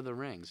seen Lord of the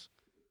Rings.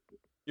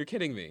 You're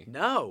kidding me.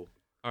 No.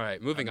 All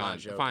right, moving on.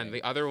 Fine.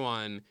 The other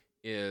one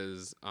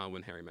is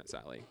When Harry Met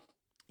Sally.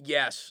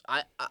 Yes,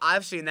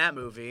 I've seen that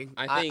movie.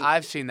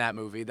 I've seen that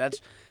movie.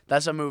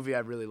 That's a movie I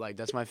really like.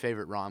 That's my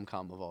favorite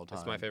rom-com of all time.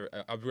 That's my favorite.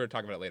 We're going to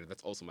talk about it later.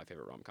 That's also my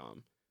favorite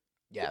rom-com.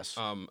 Yes.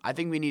 I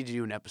think we need to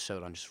do an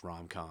episode on just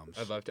rom-coms.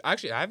 I'd love to.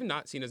 Actually, I have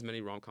not seen as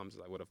many rom-coms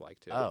as I would have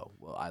liked to. Oh,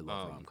 well, I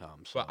love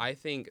rom-coms. So. But I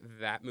think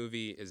that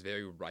movie is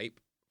very ripe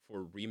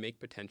for remake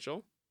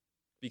potential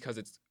because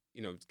it's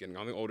getting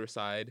on the older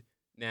side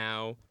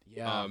now.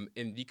 Yeah.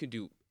 And you can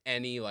do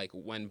any like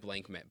when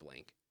blank met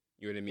blank.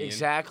 You know what I mean?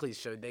 Exactly.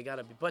 So they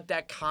gotta be. But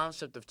that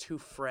concept of 2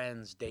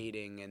 friends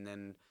dating and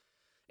then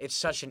it's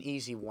such an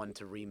easy one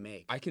to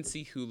remake. I can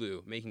see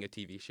Hulu making a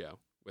TV show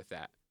with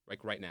that,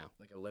 like right now.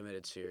 Like a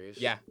limited series?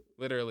 Yeah,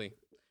 literally.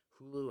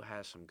 Hulu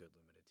has some good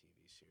limited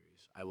TV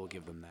series. I will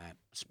give them that,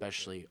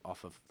 especially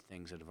off of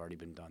things that have already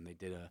been done. They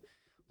did a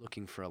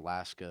Looking for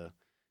Alaska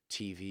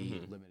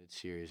TV limited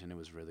series, and it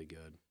was really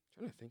good.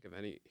 I'm trying to think of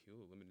any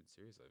Hulu limited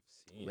series I've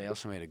seen. They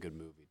also made a good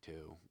movie,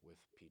 too, with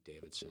Pete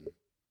Davidson.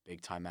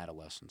 Big Time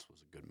Adolescence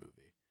was a good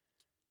movie.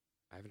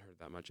 I haven't heard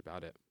that much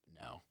about it.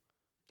 No.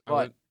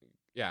 But,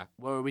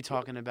 what were we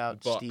talking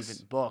about? Books.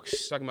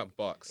 Books. Talking about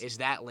books. Is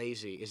that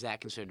lazy? Is that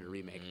considered a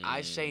remake?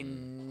 I say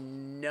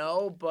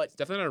no, but... It's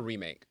definitely not a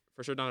remake.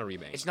 For sure not a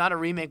remake. It's not a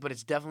remake, but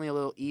it's definitely a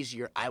little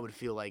easier, I would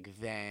feel like,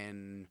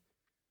 than,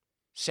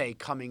 say,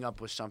 coming up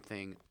with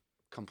something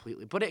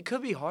completely... But it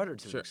could be harder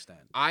to an extent.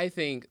 I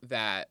think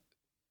that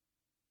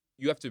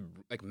you have to,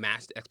 like,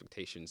 match the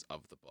expectations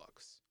of the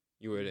books.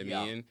 You know what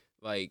I mean?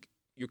 Like,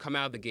 you come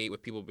out of the gate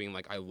with people being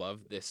like, I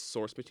love this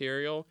source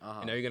material,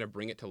 and now you're going to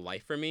bring it to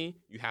life for me.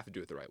 You have to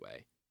do it the right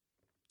way.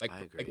 Like,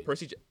 I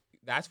agree.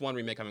 That's one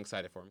remake I'm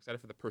excited for. I'm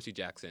excited for the Percy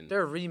Jackson.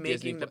 They're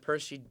remaking the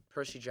Percy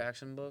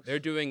Jackson books? They're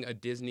doing a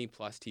Disney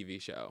Plus TV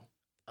show.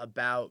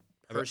 About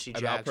Percy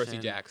Jackson? About Percy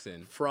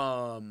Jackson.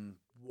 From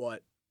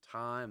what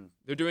time?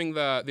 They're doing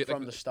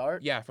from the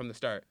start? Yeah, from the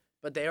start.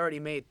 But they already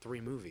made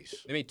 3 movies.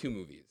 They made 2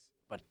 movies.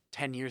 But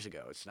 10 years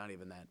ago, it's not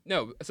even that.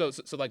 No, so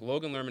like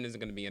Logan Lerman isn't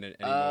going to be in it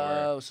anymore.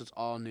 Oh, so it's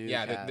all new.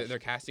 Yeah, they're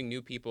casting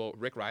new people.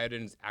 Rick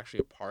Riordan is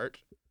actually a part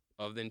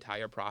of the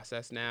entire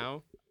process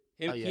now.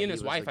 He and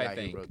his wife, I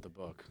think, who wrote the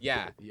book.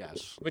 Yeah.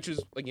 Yes. Which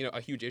is like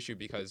a huge issue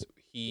because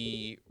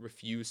he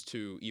refused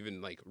to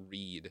even like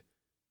read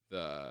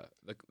the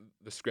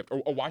script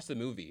or watch the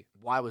movie.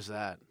 Why was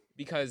that?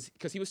 Because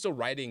he was still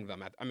writing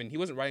them. He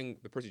wasn't writing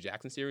the Percy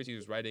Jackson series. He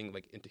was writing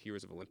like Into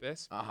Heroes of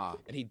Olympus.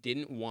 And he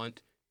didn't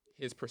want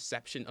his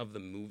perception of the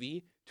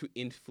movie to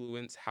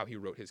influence how he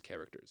wrote his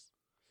characters.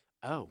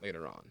 Oh,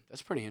 later on.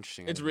 That's pretty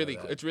interesting. It's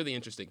really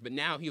interesting. But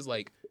now he's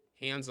like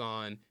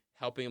hands-on,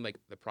 helping like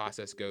the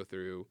process go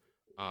through,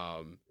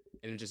 and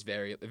it's just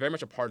very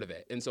much a part of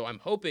it. And so I'm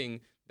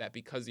hoping that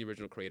because the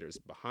original creator is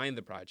behind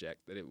the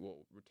project, that it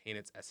will retain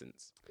its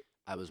essence.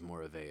 I was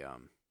more of a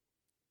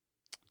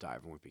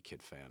Diver Wimpy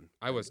Kid fan.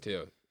 I was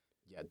too.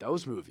 Yeah,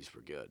 those movies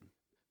were good.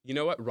 You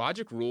know what?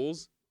 Logic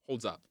Rules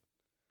holds up.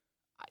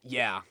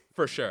 Yeah,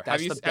 for sure.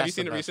 Have you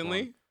seen it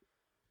recently?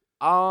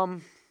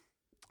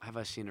 Have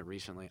I seen it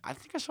recently? I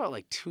think I saw it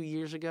like 2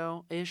 years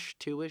ago ish,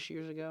 2-ish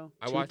years ago.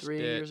 I watched 3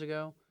 years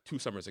ago. 2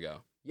 summers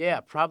ago.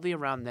 Yeah, probably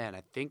around then.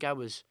 I think it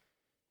was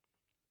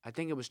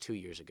 2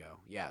 years ago.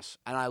 Yes,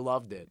 and I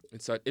loved it.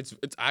 It's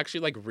actually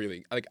like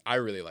really like I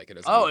really like it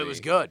as a movie. movie. It was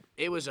good.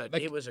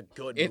 It was a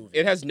good movie.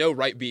 It has no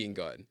right being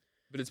good,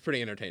 but it's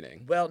pretty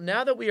entertaining. Well,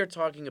 now that we are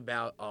talking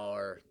about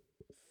our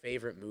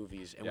favorite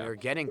movies and we're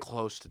getting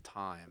close to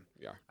time,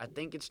 I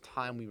think it's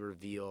time we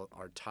reveal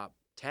our top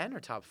 10 or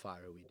top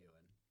 5 are we doing?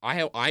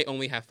 I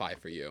only have 5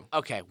 for you.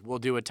 Okay, we'll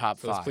do a top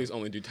 5. Let's please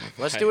only do top 5.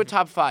 Let's do a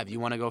top 5. You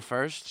want to go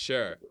first?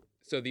 Sure.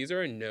 So these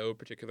are in no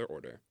particular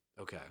order.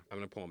 Okay. I'm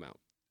going to pull them out.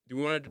 Do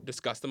we want to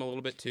discuss them a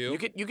little bit too?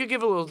 You could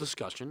give a little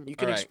discussion. You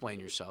could explain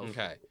yourself.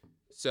 Okay.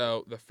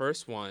 So the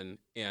first one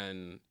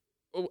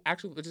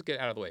actually let's just get it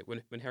out of the way.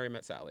 When Harry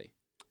Met Sally.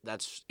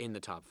 That's in the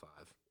top 5.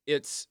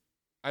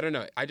 I don't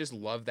know. I just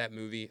love that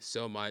movie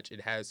so much.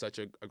 It has such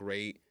a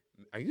great.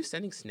 Are you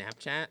sending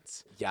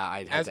Snapchats? Yeah,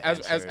 I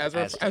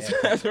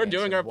as we're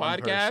doing our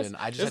podcast.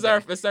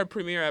 This is our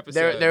premiere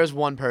episode. There's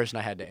one person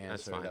I had to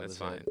answer. That's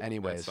fine.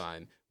 Anyways, that's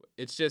fine.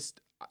 It's just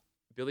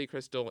Billy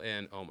Crystal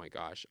and oh my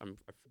gosh, I'm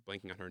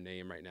blanking on her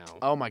name right now.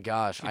 Oh my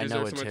gosh, I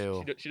know it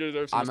too. She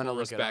deserves so much more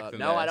respect than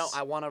this. I don't.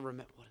 I want to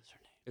remember. What is her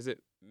name? Is it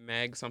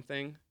Meg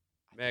something?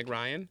 Meg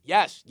Ryan?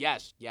 Yes.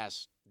 Yep.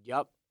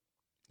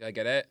 Did I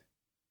get it?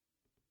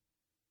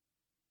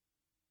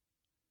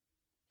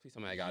 Please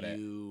tell me I got it.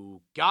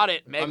 You got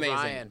it, Meg Amazing.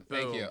 Ryan.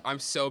 Thank you. I'm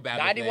so bad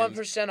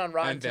 91% on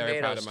Rotten Tomatoes, I'm very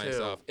proud of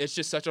myself. Too. It's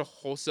just such a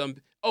wholesome...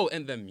 Oh,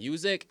 and the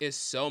music is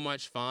so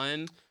much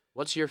fun.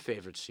 What's your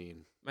favorite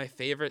scene? My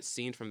favorite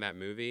scene from that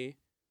movie?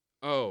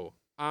 Oh,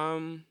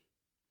 man,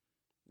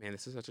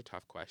 this is such a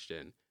tough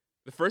question.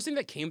 The first thing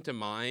that came to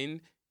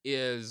mind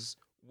is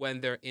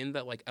when they're in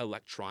the, like,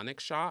 electronic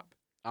shop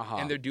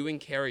and they're doing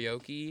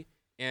karaoke,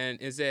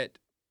 and is it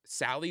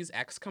Sally's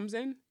ex comes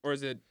in? Or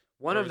is it...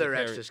 One of their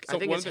exes. I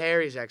think it's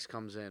Harry's ex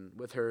comes in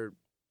with her.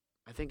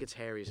 I think it's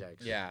Harry's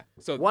ex. Yeah.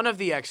 So one of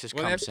the exes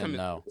comes in,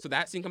 though. So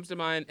that scene comes to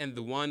mind, and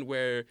the one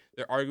where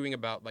they're arguing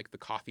about like the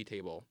coffee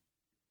table.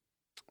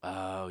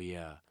 Oh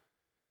yeah.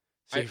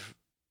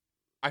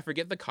 I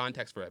forget the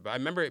context for it, but I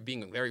remember it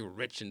being very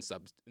rich in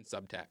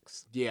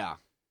subtext. Yeah.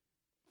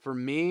 For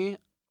me,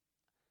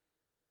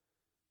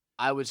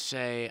 I would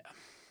say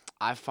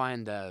I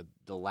find the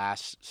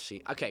last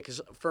scene... Okay, because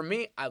for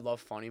me, I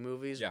love funny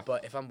movies,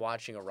 but if I'm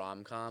watching a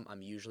rom-com,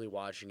 I'm usually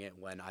watching it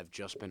when I've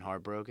just been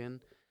heartbroken.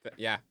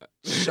 Yeah.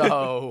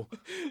 So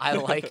I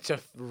like to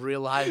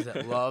realize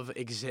that love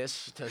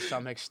exists to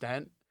some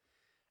extent.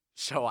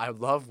 So I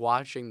love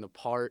watching the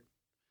part...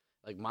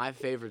 Like, my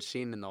favorite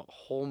scene in the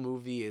whole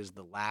movie is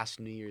the last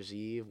New Year's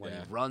Eve when he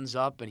runs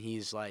up and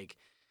he's, like,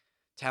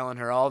 telling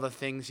her all the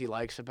things he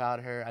likes about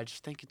her. I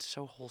just think it's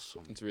so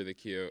wholesome. It's really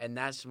cute. And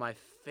that's my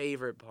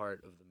favorite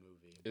part of the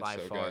movie by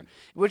so far. Good.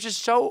 Which is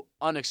so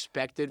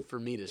unexpected for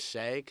me to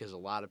say because a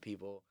lot of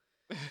people,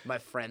 my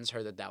friends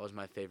heard that was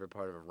my favorite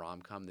part of a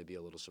rom-com. They'd be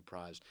a little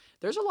surprised.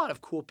 There's a lot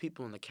of cool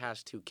people in the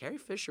cast, too. Carrie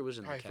Fisher was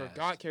in the cast. I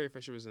forgot Carrie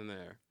Fisher was in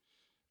there.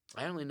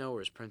 I only know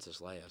her as Princess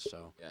Leia,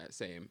 so. Yeah,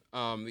 same.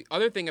 The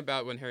other thing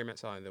about When Harry Met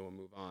Sally, and then we'll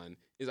move on,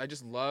 is I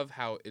just love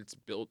how it's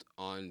built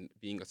on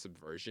being a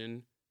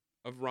subversion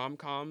of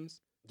rom-coms.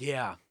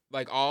 Yeah.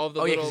 Like all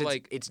the little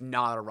like it's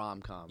not a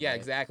rom-com. Yeah, right?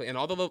 exactly. And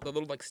all the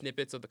little like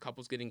snippets of the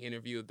couples getting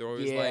interviewed, they're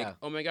always like,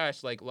 "Oh my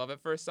gosh, like love at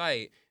first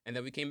sight," and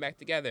then we came back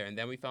together, and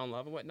then we fell in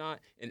love and whatnot.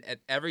 And at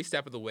every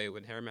step of the way,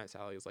 when Harry Met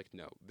Sally is like,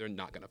 "No, they're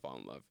not gonna fall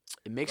in love."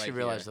 It makes you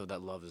realize though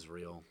that love is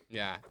real.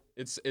 Yeah,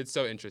 it's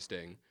so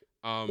interesting.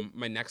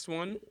 My next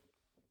one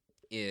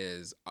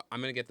is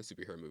I'm gonna get the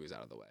superhero movies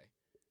out of the way.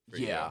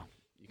 Yeah,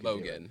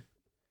 Logan.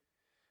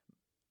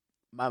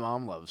 My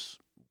mom loves.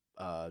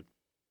 What's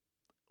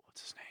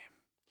his name?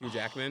 Hugh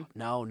Jackman?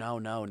 No.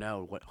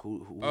 What?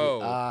 Who?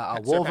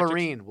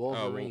 Wolverine.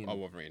 Wolverine.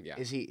 Wolverine. Yeah.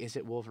 Is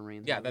it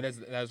Wolverine? Yeah, that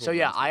is. So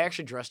yeah, I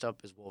actually dressed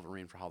up as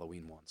Wolverine for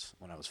Halloween once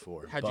when I was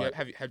 4. Had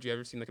you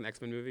ever seen like an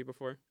X-Men movie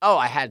before? Oh,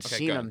 I had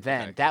seen them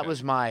then. Okay,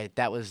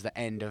 that was the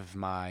end of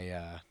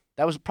my.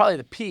 That was probably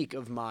the peak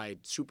of my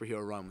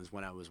superhero run was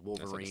when I was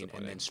Wolverine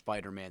and then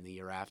Spider-Man the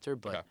year after.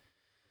 But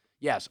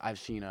yes, I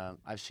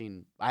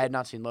had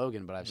not seen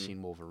Logan, but I've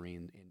seen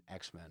Wolverine in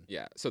X-Men.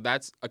 Yeah, so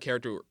that's a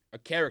character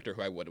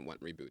who I wouldn't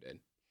want rebooted.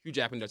 Hugh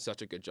Jackman does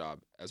such a good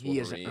job as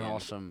Wolverine. He is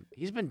awesome.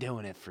 He's been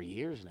doing it for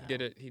years now.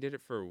 He did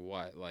it for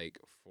what, like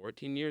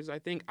 14 years, I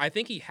think. I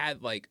think he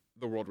had like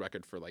the world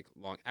record for like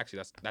long.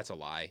 Actually, that's a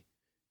lie.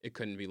 It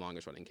couldn't be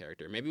longest running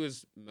character. Maybe it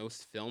was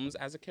most films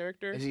as a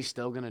character. Is he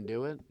still gonna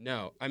do it?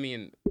 No, I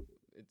mean,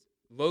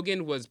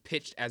 Logan was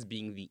pitched as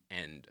being the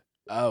end.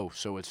 Oh,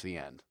 so it's the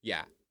end.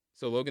 Yeah.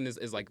 So Logan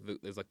is like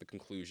the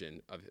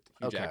conclusion of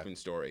Hugh Jackman's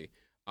story.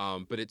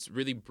 But it's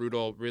really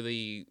brutal,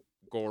 really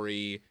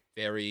gory,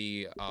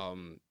 very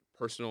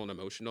personal and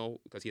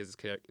emotional because he has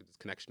this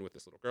connection with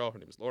this little girl. Her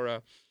name is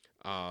Laura.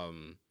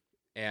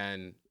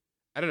 And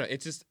I don't know.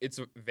 It's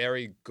a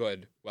very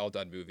good, well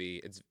done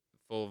movie. It's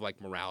full of like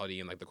morality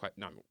and like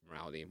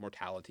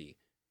mortality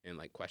and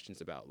like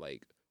questions about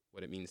like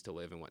what it means to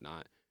live and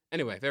whatnot.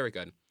 Anyway, very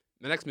good.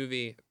 The next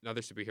movie, another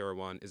superhero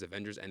one, is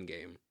Avengers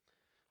Endgame.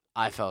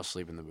 I fell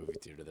asleep in the movie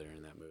theater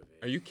during that movie.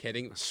 Are you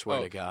kidding? I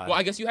swear to God. Well,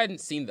 I guess you hadn't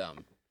seen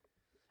them.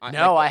 I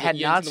had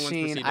not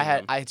seen. I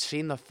had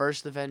seen the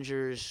first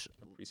Avengers.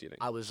 Preceding.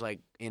 I was like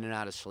in and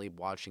out of sleep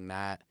watching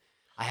that.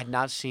 I had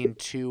not seen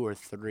 2 or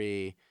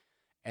 3,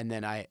 and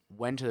then I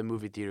went to the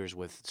movie theaters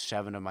with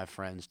 7 of my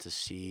friends to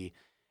see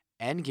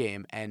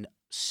Endgame, and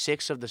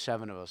 6 of the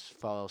 7 of us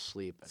fell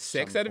asleep.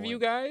 6 out of you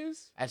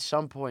guys? At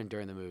some point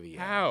during the movie.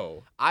 Yeah.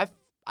 How?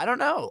 I don't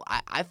know.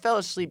 I fell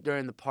asleep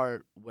during the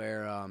part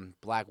where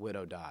Black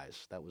Widow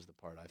dies. That was the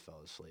part I fell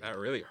asleep. That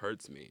really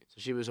hurts me.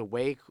 So she was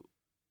awake.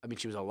 I mean,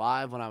 she was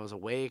alive when I was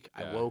awake.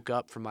 Yeah. I woke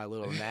up from my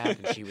little nap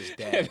and she was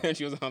dead. And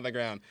she was on the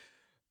ground.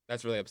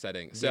 That's really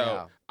upsetting. So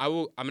yeah.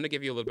 I'm gonna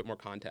give you a little bit more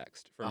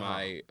context for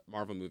my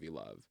Marvel movie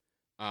love.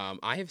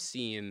 I have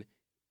seen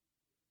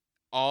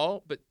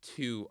all but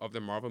 2 of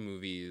the Marvel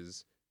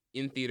movies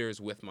in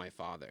theaters with my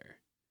father.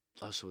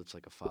 Oh, so it's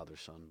like a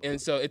father-son.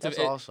 And so it's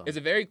awesome. It's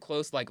a very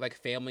close like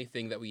family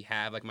thing that we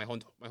have. Like my whole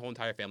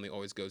entire family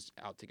always goes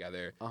out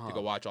together to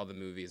go watch all the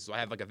movies. So I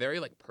have like a very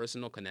like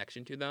personal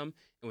connection to them.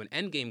 And when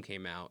Endgame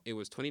came out, it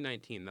was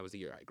 2019. That was the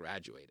year I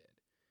graduated.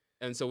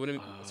 And so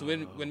when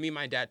me and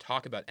my dad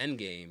talk about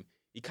Endgame,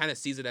 he kind of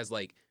sees it as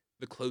like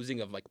the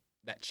closing of like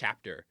that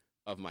chapter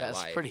of my life.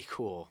 That's pretty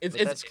cool.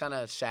 That's kind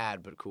of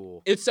sad but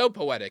cool. It's so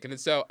poetic and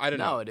it's so I don't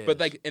know. It is. But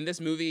like in this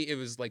movie, it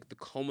was like the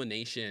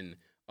culmination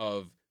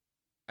of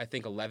I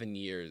think 11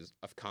 years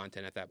of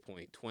content at that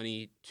point,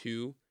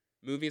 22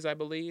 movies, I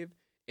believe.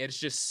 It's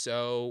just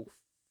so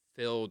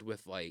filled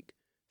with like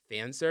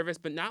fan service,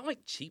 but not like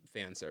cheap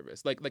fan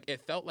service. Like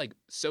it felt like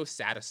so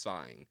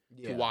satisfying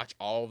to watch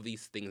all of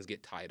these things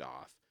get tied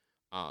off.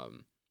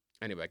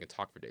 Anyway, I can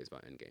talk for days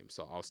about Endgame,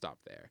 so I'll stop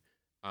there.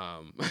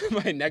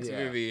 My next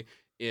movie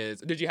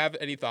is. Did you have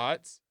any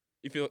thoughts?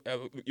 You feel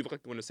you look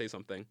like you want to say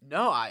something.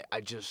 No, I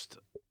just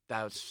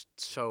that's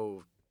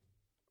so.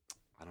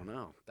 I don't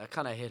know. That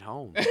kind of hit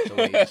home the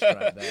way you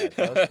described that.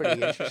 That was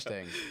pretty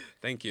interesting.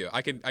 Thank you.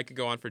 I could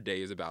go on for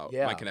days about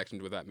my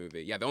connection with that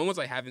movie. Yeah, the only ones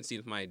I haven't seen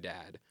with my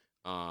dad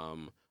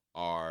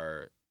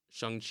are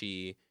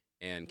Shang-Chi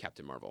and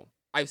Captain Marvel.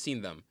 I've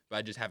seen them, but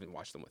I just haven't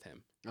watched them with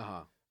him.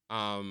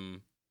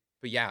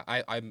 But yeah,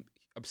 I'm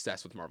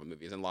obsessed with Marvel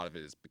movies, and a lot of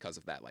it is because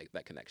of that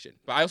connection.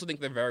 But I also think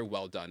they're very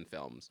well done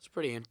films. It's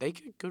pretty. They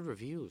get good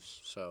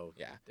reviews, so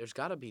yeah. There's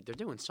got to be. They're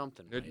doing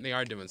something. Right? They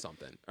are doing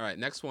something. All right,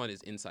 next one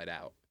is Inside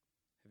Out.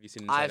 Have you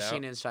seen Inside Out? I've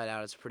seen Inside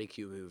Out. It's a pretty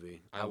cute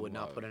movie. I would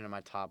not put it in my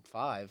top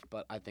 5,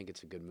 but I think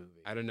it's a good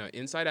movie. I don't know.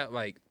 Inside Out,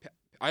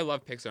 I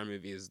love Pixar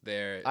movies.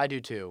 I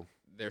do too.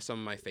 They're some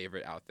of my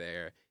favorite out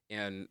there.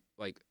 And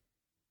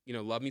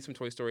love me some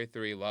Toy Story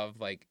 3. Love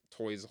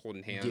toys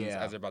holding hands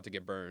as they're about to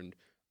get burned,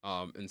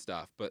 and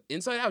stuff. But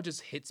Inside Out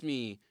just hits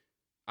me.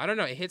 I don't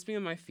know. It hits me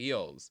in my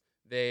feels.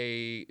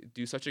 They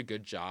do such a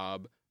good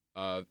job.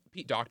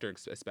 Pete Docter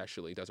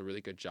especially does a really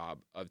good job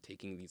of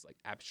taking these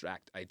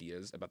abstract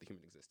ideas about the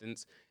human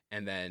existence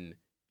and then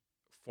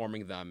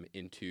forming them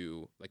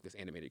into this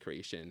animated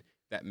creation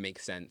that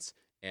makes sense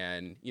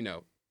and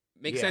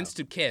makes sense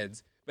to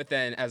kids, but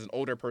then as an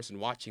older person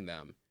watching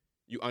them,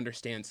 you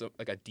understand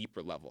a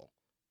deeper level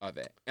of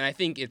it. And I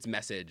think its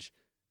message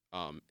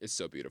is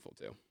so beautiful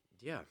too.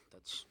 Yeah,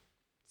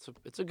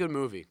 it's a good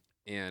movie.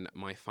 And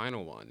my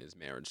final one is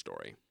Marriage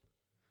Story.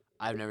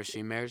 I've never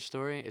seen Marriage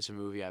Story. It's a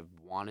movie I've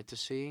wanted to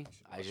see.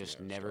 I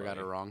just never got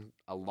around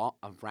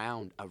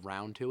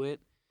to it.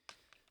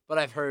 But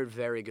I've heard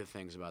very good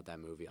things about that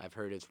movie. I've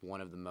heard it's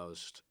one of the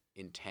most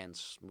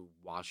intense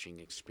watching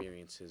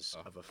experiences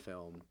of a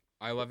film.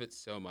 I love it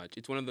so much.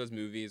 It's one of those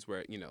movies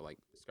where,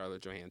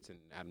 Scarlett Johansson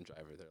and Adam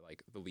Driver, they're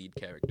the lead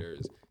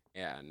characters,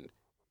 and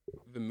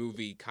the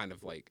movie kind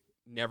of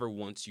never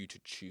wants you to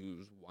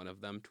choose one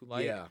of them to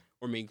like,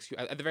 or makes you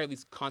at the very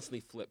least constantly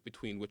flip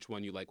between which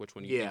one you like, which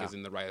one you think is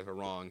in the right or the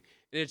wrong.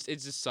 And it's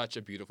just such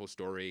a beautiful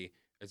story.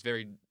 It's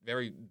very,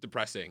 very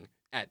depressing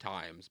at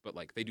times, but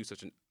they do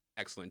such an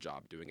excellent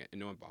job doing it. And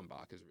Noah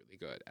Baumbach is really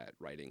good at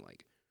writing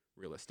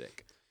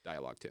realistic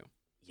dialogue too.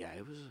 Yeah,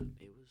 it was.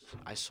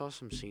 I saw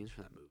some scenes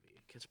from that movie.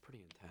 It gets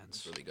pretty intense.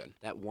 It's really good.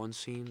 That one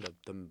scene,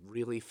 the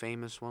really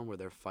famous one where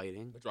they're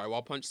fighting. The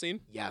drywall punch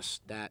scene?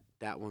 Yes, that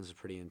one's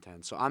pretty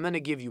intense. So I'm going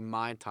to give you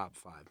my top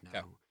 5 now.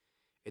 Okay.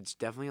 It's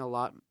definitely a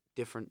lot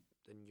different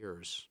than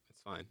yours.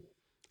 That's fine.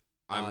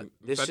 I'm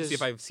excited to see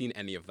if I've seen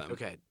any of them.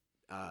 Okay.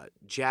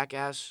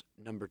 Jackass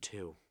number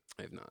 2.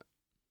 I have not.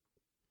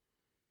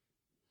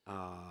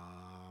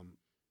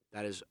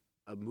 That is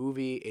a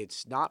movie.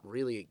 It's not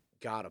really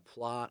got a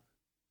plot,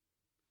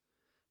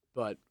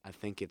 but I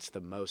think it's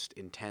the most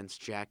intense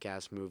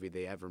Jackass movie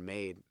they ever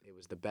made. It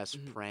was the best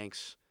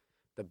pranks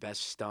the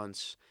best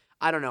stunts.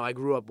 I don't know. I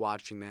grew up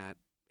watching that.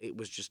 It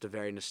was just a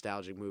very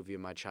nostalgic movie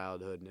in my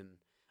childhood, and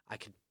I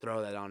could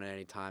throw that on at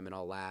any time and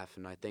I'll laugh.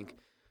 And I think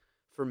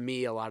for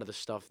me, a lot of the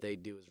stuff they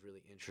do is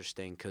really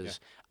interesting because,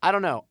 I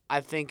don't know,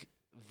 I think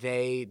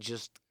they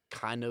just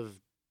kind of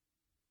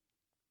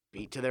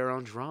beat to their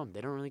own drum.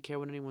 They don't really care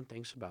what anyone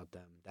thinks about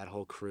them, that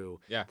whole crew.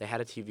 Yeah. They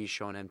had a TV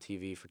show on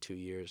MTV for 2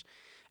 years,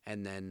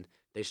 and then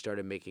they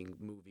started making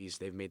movies.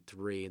 They've made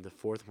 3, and the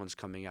 4th one's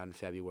coming out in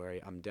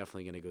February. I'm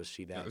definitely going to go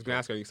see that. I was going to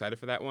ask, are you excited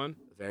for that one?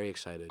 Very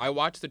excited. I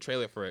watched the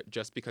trailer for it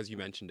just because you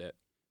mentioned it.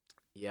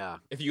 Yeah.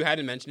 If you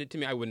hadn't mentioned it to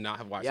me, I would not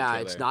have watched the trailer.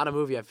 Yeah, it's not a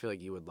movie I feel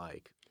like you would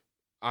like.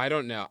 I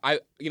don't know. I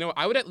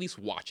would at least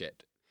watch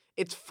it.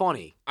 It's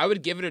funny. I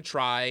would give it a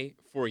try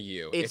for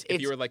you. If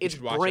you were like, you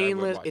should watch it, I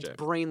would watch it. It's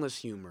brainless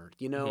humor.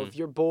 You know, if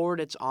you're bored,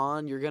 it's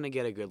on. You're going to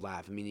get a good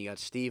laugh. I mean, you got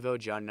Steve-O,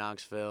 John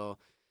Knoxville,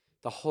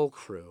 the whole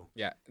crew.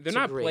 Yeah. They're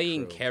not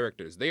playing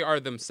characters. They are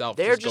themselves.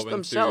 They're just going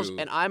themselves, through...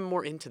 and I'm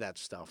more into that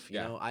stuff. You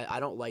know, I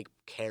don't like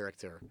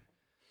character.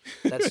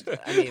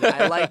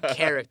 I like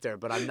character,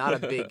 but I'm not a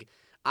big...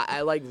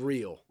 I like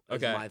real.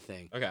 Is my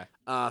thing. Okay.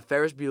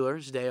 Ferris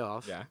Bueller's Day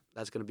Off. Yeah.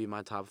 That's going to be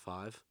my top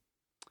 5.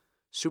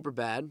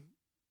 Superbad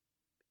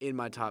in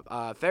my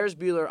top. Ferris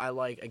Bueller, I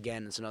like,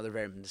 again, it's another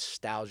very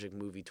nostalgic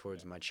movie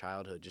towards my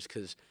childhood just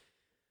because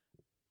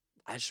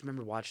I just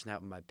remember watching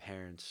that with my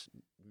parents,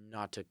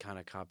 not to kind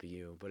of copy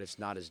you, but it's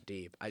not as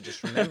deep. I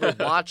just remember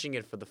watching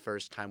it for the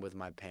first time with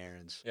my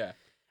parents. Yeah.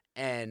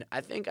 And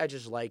I think I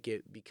just like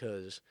it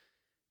because,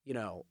 you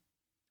know,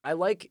 I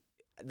like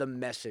the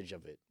message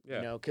of it,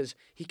 you know, because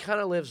he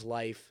kind of lives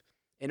life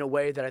in a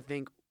way that I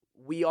think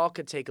we all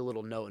could take a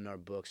little note in our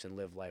books and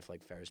live life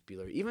like Ferris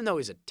Bueller, even though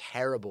he's a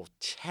terrible,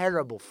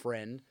 terrible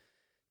friend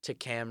to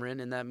Cameron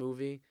in that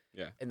movie.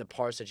 Yeah. In the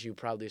parts that you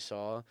probably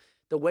saw,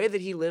 the way that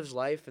he lives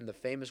life and the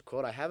famous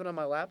quote, I have it on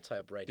my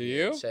laptop right here. Do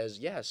you? It says,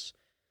 yes.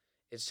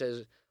 It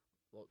says,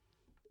 well,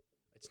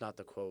 it's not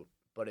the quote,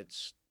 but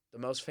it's the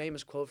most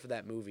famous quote for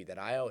that movie that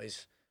I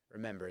always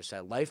remember is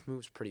that life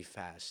moves pretty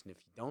fast, and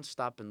if you don't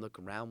stop and look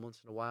around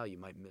once in a while, you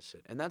might miss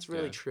it. And that's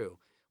really true.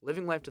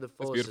 Living life to the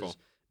fullest is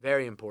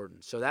very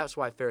important. So that's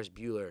why Ferris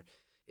Bueller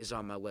is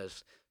on my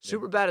list.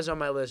 Superbad is on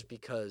my list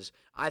because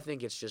I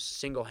think it's just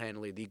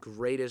single-handedly the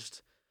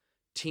greatest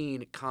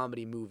teen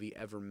comedy movie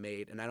ever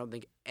made, and I don't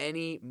think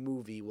any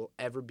movie will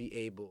ever be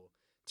able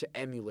to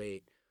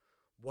emulate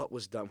what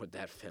was done with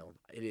that film.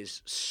 It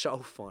is so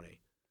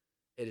funny.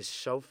 It is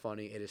so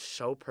funny. It is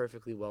so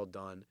perfectly well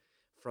done.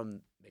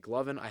 From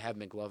McLovin, I have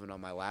McLovin on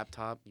my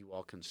laptop. You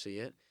all can see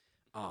it.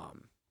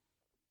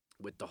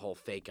 With the whole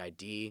fake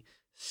ID.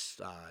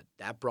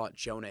 That brought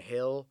Jonah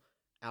Hill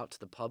out to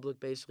the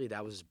public, basically.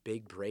 That was his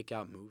big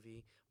breakout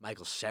movie.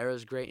 Michael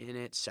Cera's great in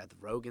it. Seth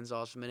Rogen's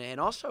awesome in it. And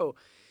also,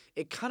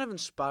 it kind of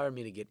inspired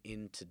me to get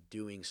into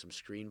doing some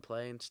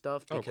screenplay and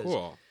stuff.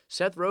 Because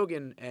Seth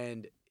Rogen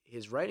and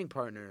his writing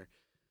partner,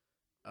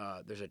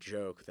 there's a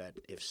joke that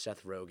if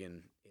Seth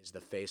Rogen is the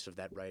face of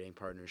that writing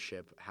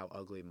partnership, how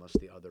ugly must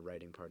the other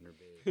writing partner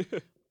be?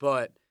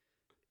 But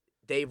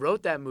they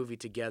wrote that movie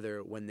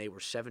together when they were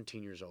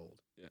 17 years old.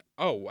 Yeah.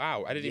 Oh,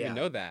 wow. I didn't even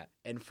know that.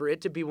 And for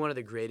it to be one of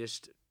the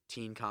greatest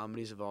teen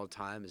comedies of all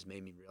time has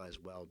made me realize,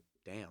 well,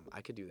 damn, I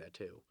could do that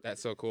too.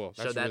 That's so cool.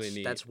 That's really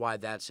neat. That's why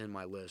that's in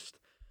my list.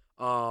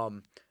 I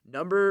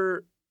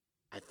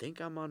think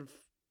I'm on,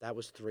 that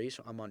was 3,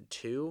 so I'm on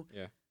 2.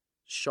 Yeah.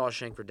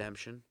 Shawshank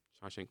Redemption.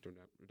 Shawshank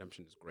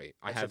Redemption is great.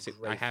 I have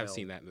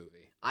seen that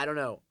movie. I don't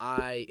know.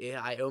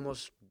 I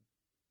almost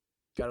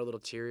got a little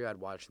teary-eyed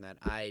watching that.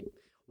 I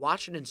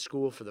watched it in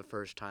school for the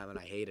first time, and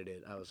I hated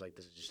it. I was like,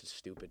 this is just a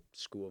stupid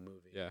school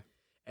movie. Yeah.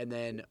 And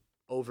then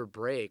over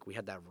break, we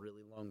had that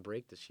really long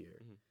break this year.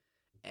 Mm-hmm.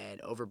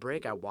 And over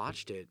break, I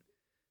watched it,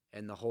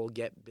 and the whole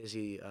get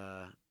busy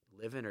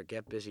living or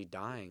get busy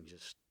dying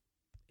just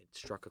it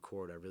struck a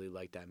chord. I really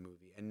liked that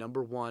movie. And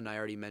number 1, I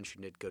already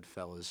mentioned it,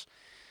 Goodfellas.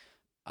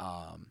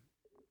 I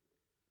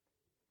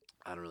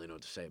don't really know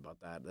what to say about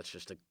that. That's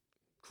just a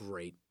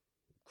great,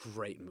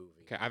 great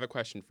movie. Okay, I have a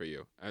question for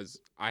you. As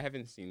I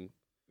haven't seen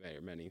very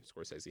many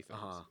Scorsese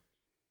films,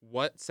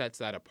 what sets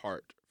that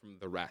apart from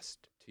the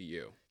rest to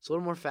you? It's a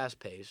little more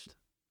fast-paced.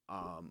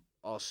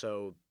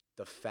 Also,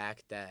 the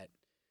fact that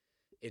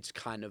it's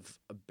kind of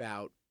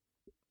about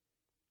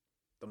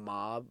the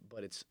mob,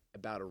 but it's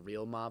about a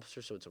real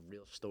mobster, so it's a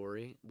real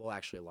story. Well,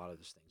 actually, a lot of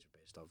those things are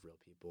based off real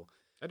people.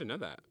 I didn't know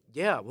that.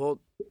 Yeah, well,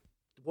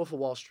 Wolf of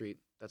Wall Street,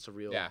 that's a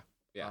real... Yeah.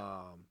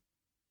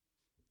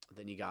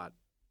 Then you got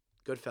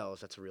Goodfellas,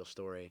 that's a real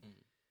story.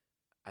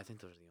 I think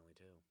those are the only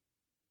 2,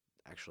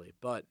 actually.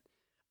 But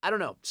I don't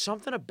know.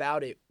 Something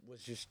about it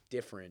was just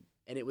different,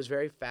 and it was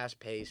very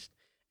fast-paced,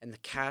 and the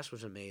cast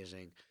was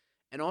amazing.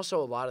 And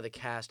also, a lot of the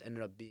cast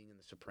ended up being in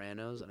The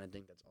Sopranos, and I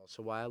think that's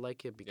also why I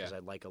like it, because I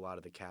like a lot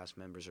of the cast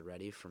members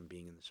already from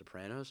being in The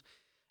Sopranos.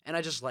 And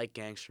I just like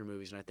gangster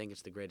movies, and I think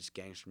it's the greatest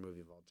gangster movie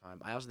of all time.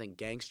 I also think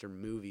gangster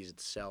movies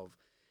itself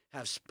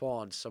have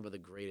spawned some of the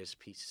greatest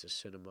pieces of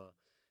cinema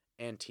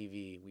and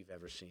TV we've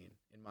ever seen,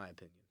 in my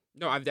opinion.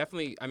 No, I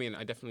definitely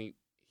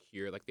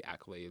hear like the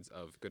accolades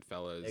of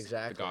Goodfellas,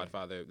 Exactly. The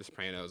Godfather, The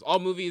Sopranos, all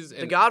movies.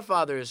 The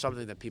Godfather is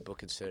something that people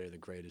consider the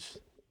greatest.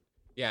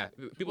 Yeah,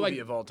 people movie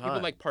like of all time.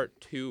 people like part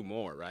 2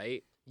 more,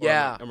 right?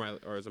 Yeah. Am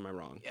I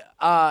wrong?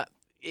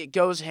 It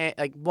goes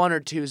like 1 or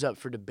 2 is up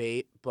for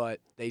debate, but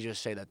they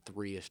just say that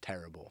 3 is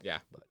terrible. Yeah,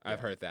 but, I've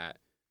heard that.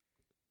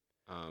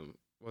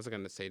 What was I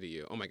gonna say to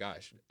you? Oh my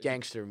gosh.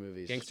 Gangster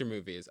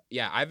movies.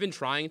 Yeah, I've been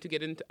trying to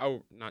get into.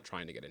 Oh, not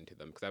trying to get into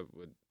them because that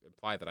would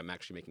imply that I'm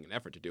actually making an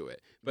effort to do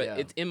it. But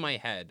it's in my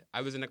head.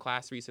 I was in a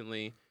class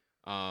recently,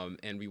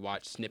 and we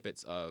watched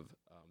snippets of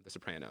The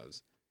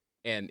Sopranos,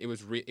 and it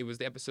was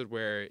the episode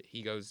where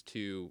he goes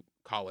to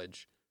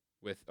college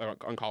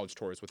on college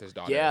tours with his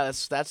daughter. Yeah,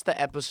 that's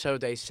the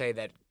episode they say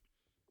that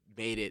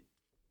made it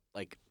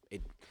like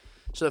it.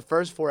 So the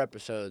first 4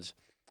 episodes,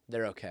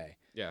 they're okay.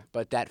 Yeah.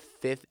 But that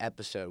 5th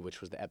episode,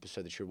 which was the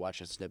episode that you're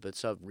watching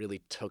snippets of,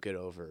 really took it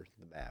over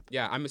the map.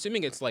 Yeah, I'm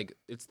assuming it's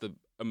the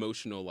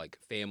emotional like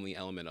family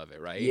element of it,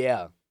 right?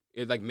 Yeah.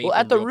 It like made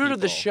at the real root of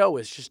the people. show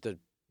is just a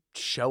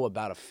show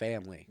about a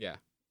family. Yeah.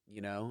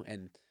 You know,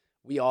 and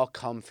we all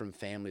come from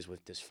families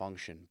with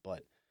dysfunction,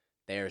 but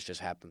theirs just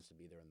happens to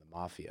be there in the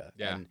mafia.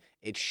 Yeah. And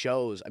it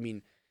shows. I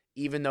mean,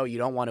 even though you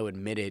don't want to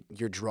admit it,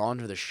 you're drawn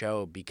to the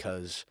show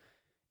because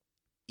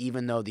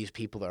even though these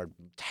people are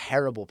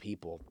terrible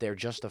people, they're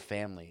just a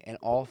family. And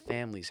all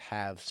families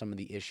have some of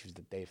the issues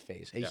that they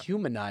face. It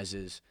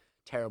humanizes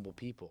terrible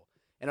people.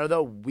 And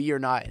although we are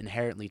not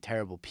inherently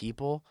terrible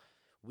people,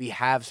 we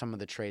have some of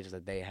the traits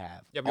that they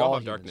have. Yeah, we all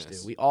have humans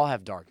darkness. do. We all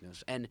have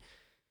darkness. And,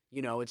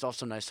 you know, it's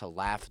also nice to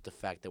laugh at the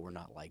fact that we're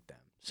not like them.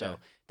 So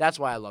that's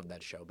why I love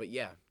that show. But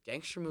yeah,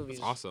 gangster movies.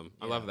 That's awesome.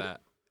 I love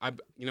that.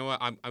 You know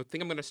what? I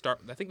think I'm gonna start.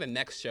 I think the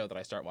next show that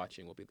I start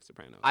watching will be The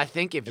Sopranos. I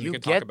think if you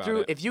get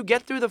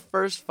through the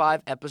first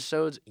 5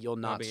 episodes, you'll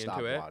not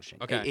stop watching.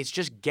 Okay. It's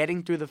just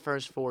getting through the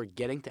first 4,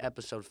 getting to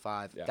episode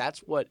 5. Yeah.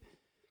 That's what.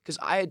 Because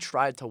I had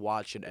tried to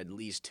watch it at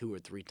least 2 or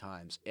 3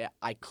 times.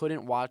 I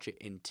couldn't watch it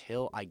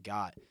until I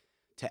got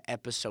to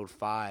episode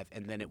 5,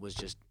 and then it was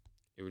just.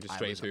 It was just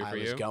straight through for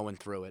you. I was going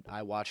through it.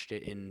 I watched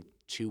it in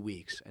 2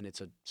 weeks, and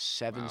it's a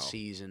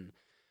 7-season.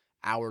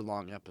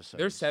 Hour-long episode.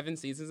 There's 7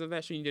 seasons of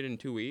that show you did in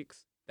 2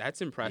 weeks.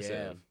 That's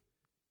impressive. Yeah.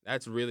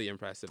 That's really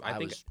impressive.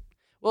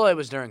 It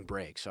was during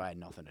break, so I had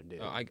nothing to do.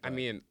 I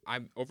mean,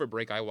 over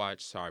break. I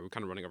watched. Sorry, we're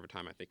kind of running over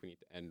time. I think we need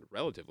to end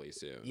relatively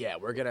soon. Yeah,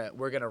 we're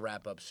gonna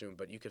wrap up soon,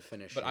 but you could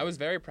finish. But I was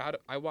very proud.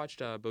 I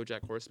watched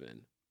BoJack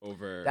Horseman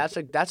over. That's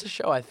a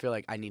show I feel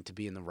like I need to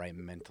be in the right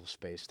mental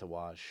space to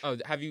watch. Oh,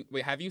 have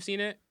you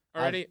seen it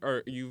already,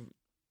 or you?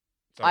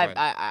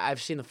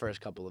 I've seen the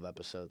first couple of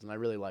episodes and I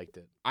really liked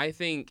it. I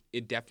think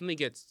it definitely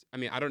gets. I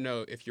mean, I don't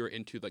know if you're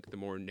into like the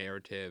more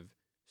narrative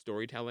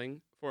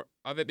storytelling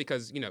of it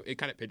because it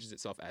kind of pitches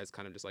itself as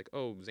kind of just like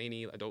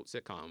zany adult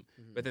sitcom,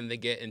 but then they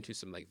get into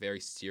some like very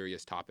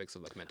serious topics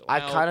of like mental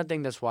health. I kind of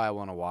think that's why I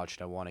want to watch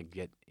it. I want to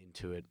get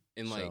into it.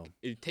 And like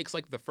it takes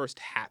like the first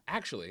half.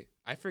 Actually,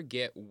 I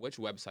forget which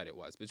website it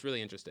was, but it's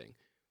really interesting.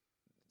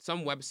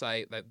 Some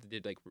website that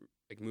did like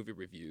movie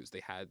reviews,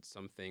 they had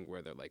something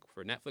where they're like,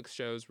 for Netflix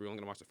shows, we're only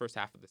gonna watch the first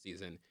half of the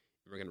season and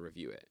we're gonna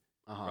review it,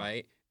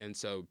 right? And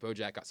so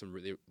BoJack got some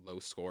really low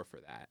score for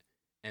that,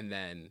 and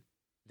then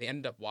they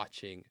ended up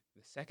watching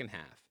the second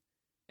half,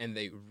 and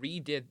they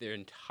redid their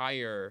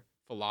entire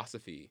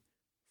philosophy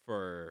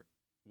for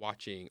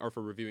watching or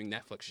for reviewing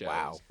Netflix shows.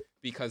 Wow!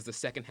 Because the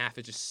second half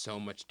is just so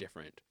much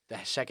different. The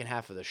second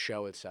half of the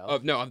show itself?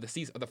 Of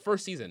the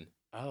first season.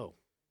 Oh.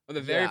 The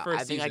very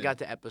first season. I think I got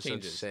to episode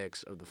changes.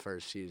 6 of the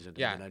first season,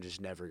 and then I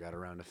just never got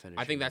around to finishing.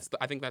 I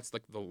think that's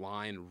like the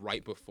line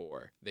right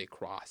before they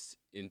cross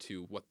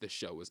into what the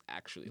show was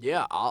actually.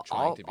 Yeah,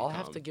 I'll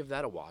have to give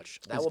that a watch.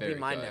 That will be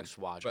my next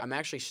watch. I'm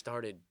actually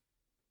started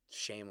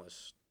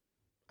Shameless.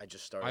 I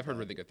just started. I've heard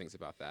really good things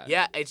about that.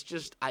 Yeah, it's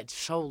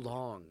so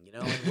long,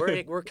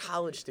 And we're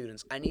college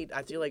students.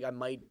 I feel like I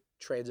might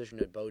transition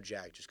to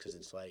BoJack just because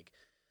it's like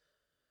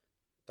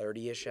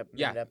 30-ish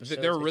episodes.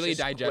 They're really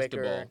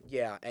digestible. Quicker.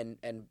 Yeah, and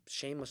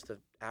Shameless, the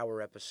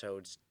hour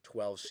episodes,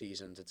 12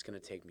 seasons. It's gonna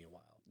take me a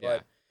while,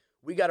 but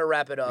we got to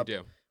wrap it up. We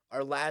do.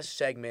 Our last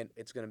segment,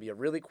 it's gonna be a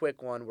really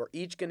quick one. We're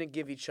each gonna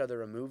give each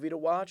other a movie to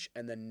watch,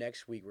 and then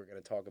next week we're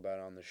gonna talk about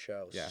it on the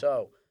show. Yeah.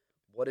 So,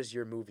 what is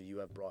your movie you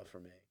have brought for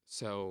me?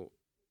 So,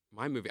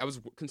 my movie. I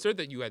was concerned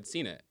that you had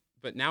seen it,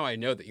 but now I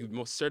know that you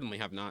most certainly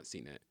have not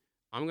seen it.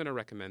 I'm gonna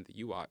recommend that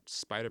you watch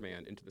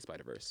Spider-Man Into the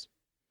Spider-Verse.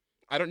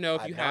 I don't know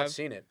if you have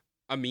seen it.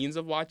 A means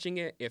of watching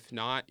it. If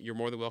not, you're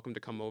more than welcome to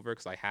come over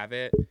because I have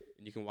it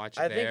and you can watch it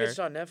there. I think it's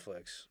on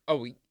Netflix.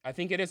 Oh, I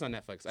think it is on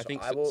Netflix. I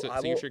think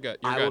so you should go.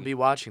 I will be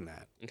watching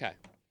that. Okay.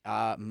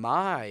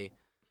 My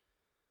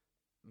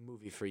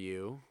movie for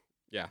you.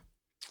 Yeah.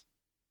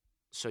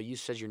 So you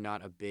said you're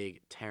not a big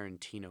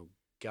Tarantino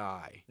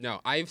guy. No,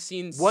 I've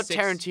seen. What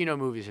Tarantino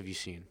movies have you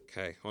seen?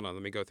 Okay, hold on.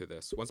 Let me go through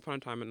this. Once Upon a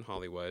Time in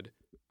Hollywood,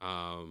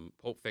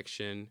 Pulp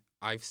Fiction.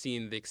 I've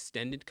seen the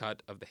extended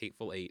cut of The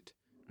Hateful Eight.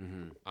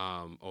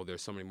 Mm-hmm.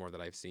 There's so many more that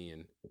I've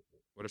seen.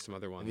 What are some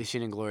other ones? Have you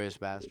seen Inglourious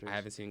Basterds? I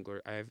haven't seen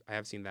I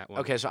have seen that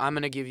one. Okay, so I'm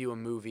gonna give you a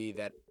movie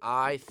that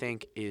I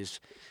think is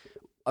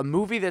a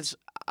movie that's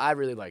I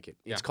really like it.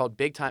 It's called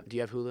Big Time. Do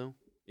you have Hulu?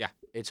 Yeah.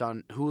 It's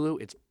on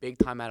Hulu. It's Big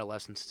Time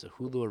Adolescence. It's a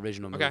Hulu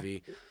original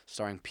movie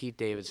starring Pete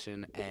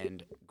Davidson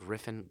and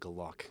Griffin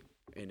Gluck.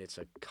 And it's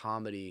a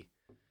comedy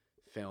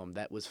film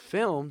that was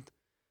filmed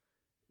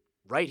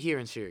right here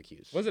in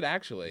Syracuse. Was it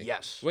actually?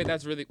 Yes. Wait,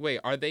 that's really... Wait,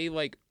 are they,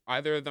 like,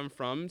 either of them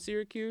from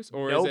Syracuse?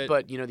 Or nope, is it...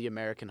 but, the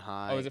American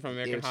High. Oh, is it from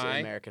American High? It's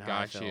American High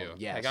Got film. you.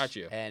 Yes. I got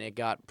you. And it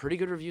got pretty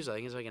good reviews. I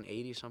think it's like an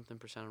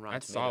 80-something% on Rotten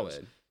That's Tomatoes.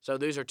 solid. So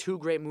those are two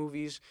great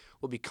movies.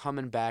 We'll be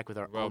coming back with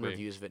our own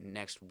reviews of it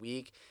next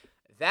week.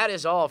 That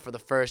is all for the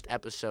first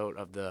episode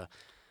of the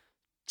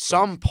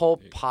Some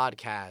Pulp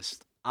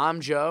Podcast. I'm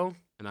Joe.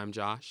 And I'm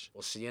Josh.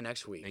 We'll see you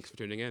next week. Thanks for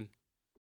tuning in.